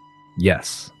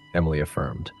 "Yes," Emily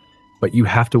affirmed. "But you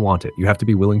have to want it. You have to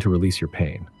be willing to release your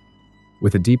pain."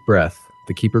 With a deep breath,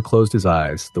 the keeper closed his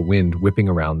eyes, the wind whipping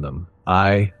around them.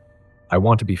 I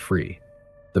want to be free."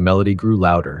 The melody grew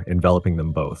louder, enveloping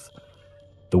them both.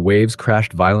 The waves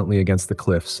crashed violently against the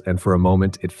cliffs, and for a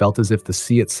moment it felt as if the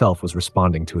sea itself was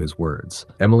responding to his words.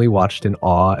 Emily watched in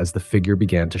awe as the figure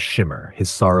began to shimmer, his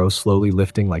sorrow slowly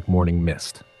lifting like morning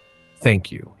mist.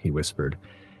 "Thank you," he whispered,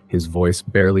 his voice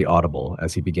barely audible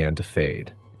as he began to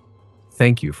fade.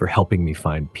 "Thank you for helping me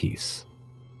find peace."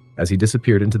 As he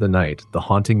disappeared into the night, the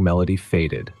haunting melody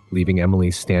faded, leaving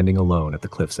Emily standing alone at the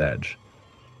cliff's edge.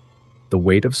 The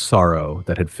weight of sorrow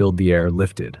that had filled the air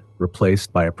lifted,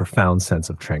 replaced by a profound sense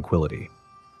of tranquility.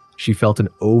 She felt an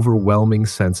overwhelming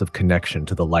sense of connection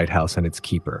to the lighthouse and its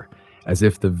keeper, as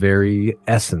if the very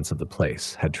essence of the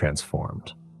place had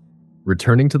transformed.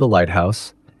 Returning to the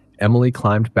lighthouse, Emily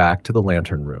climbed back to the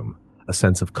lantern room, a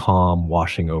sense of calm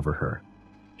washing over her.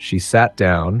 She sat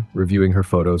down, reviewing her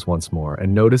photos once more,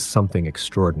 and noticed something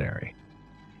extraordinary.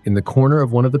 In the corner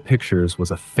of one of the pictures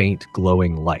was a faint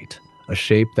glowing light, a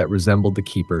shape that resembled the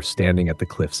keeper standing at the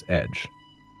cliff's edge.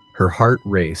 Her heart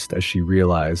raced as she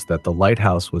realized that the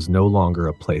lighthouse was no longer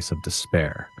a place of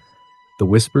despair. The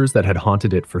whispers that had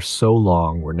haunted it for so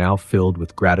long were now filled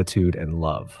with gratitude and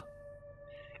love.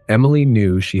 Emily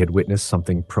knew she had witnessed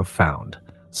something profound,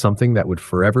 something that would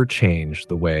forever change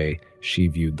the way she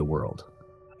viewed the world.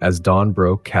 As dawn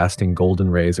broke, casting golden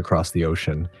rays across the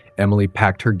ocean, Emily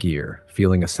packed her gear,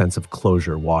 feeling a sense of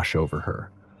closure wash over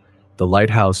her. The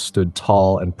lighthouse stood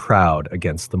tall and proud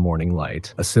against the morning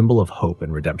light, a symbol of hope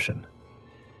and redemption.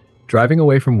 Driving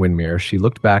away from Windermere, she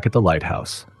looked back at the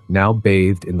lighthouse, now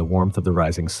bathed in the warmth of the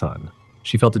rising sun.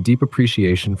 She felt a deep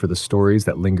appreciation for the stories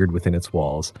that lingered within its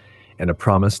walls and a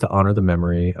promise to honor the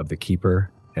memory of the keeper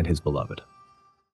and his beloved.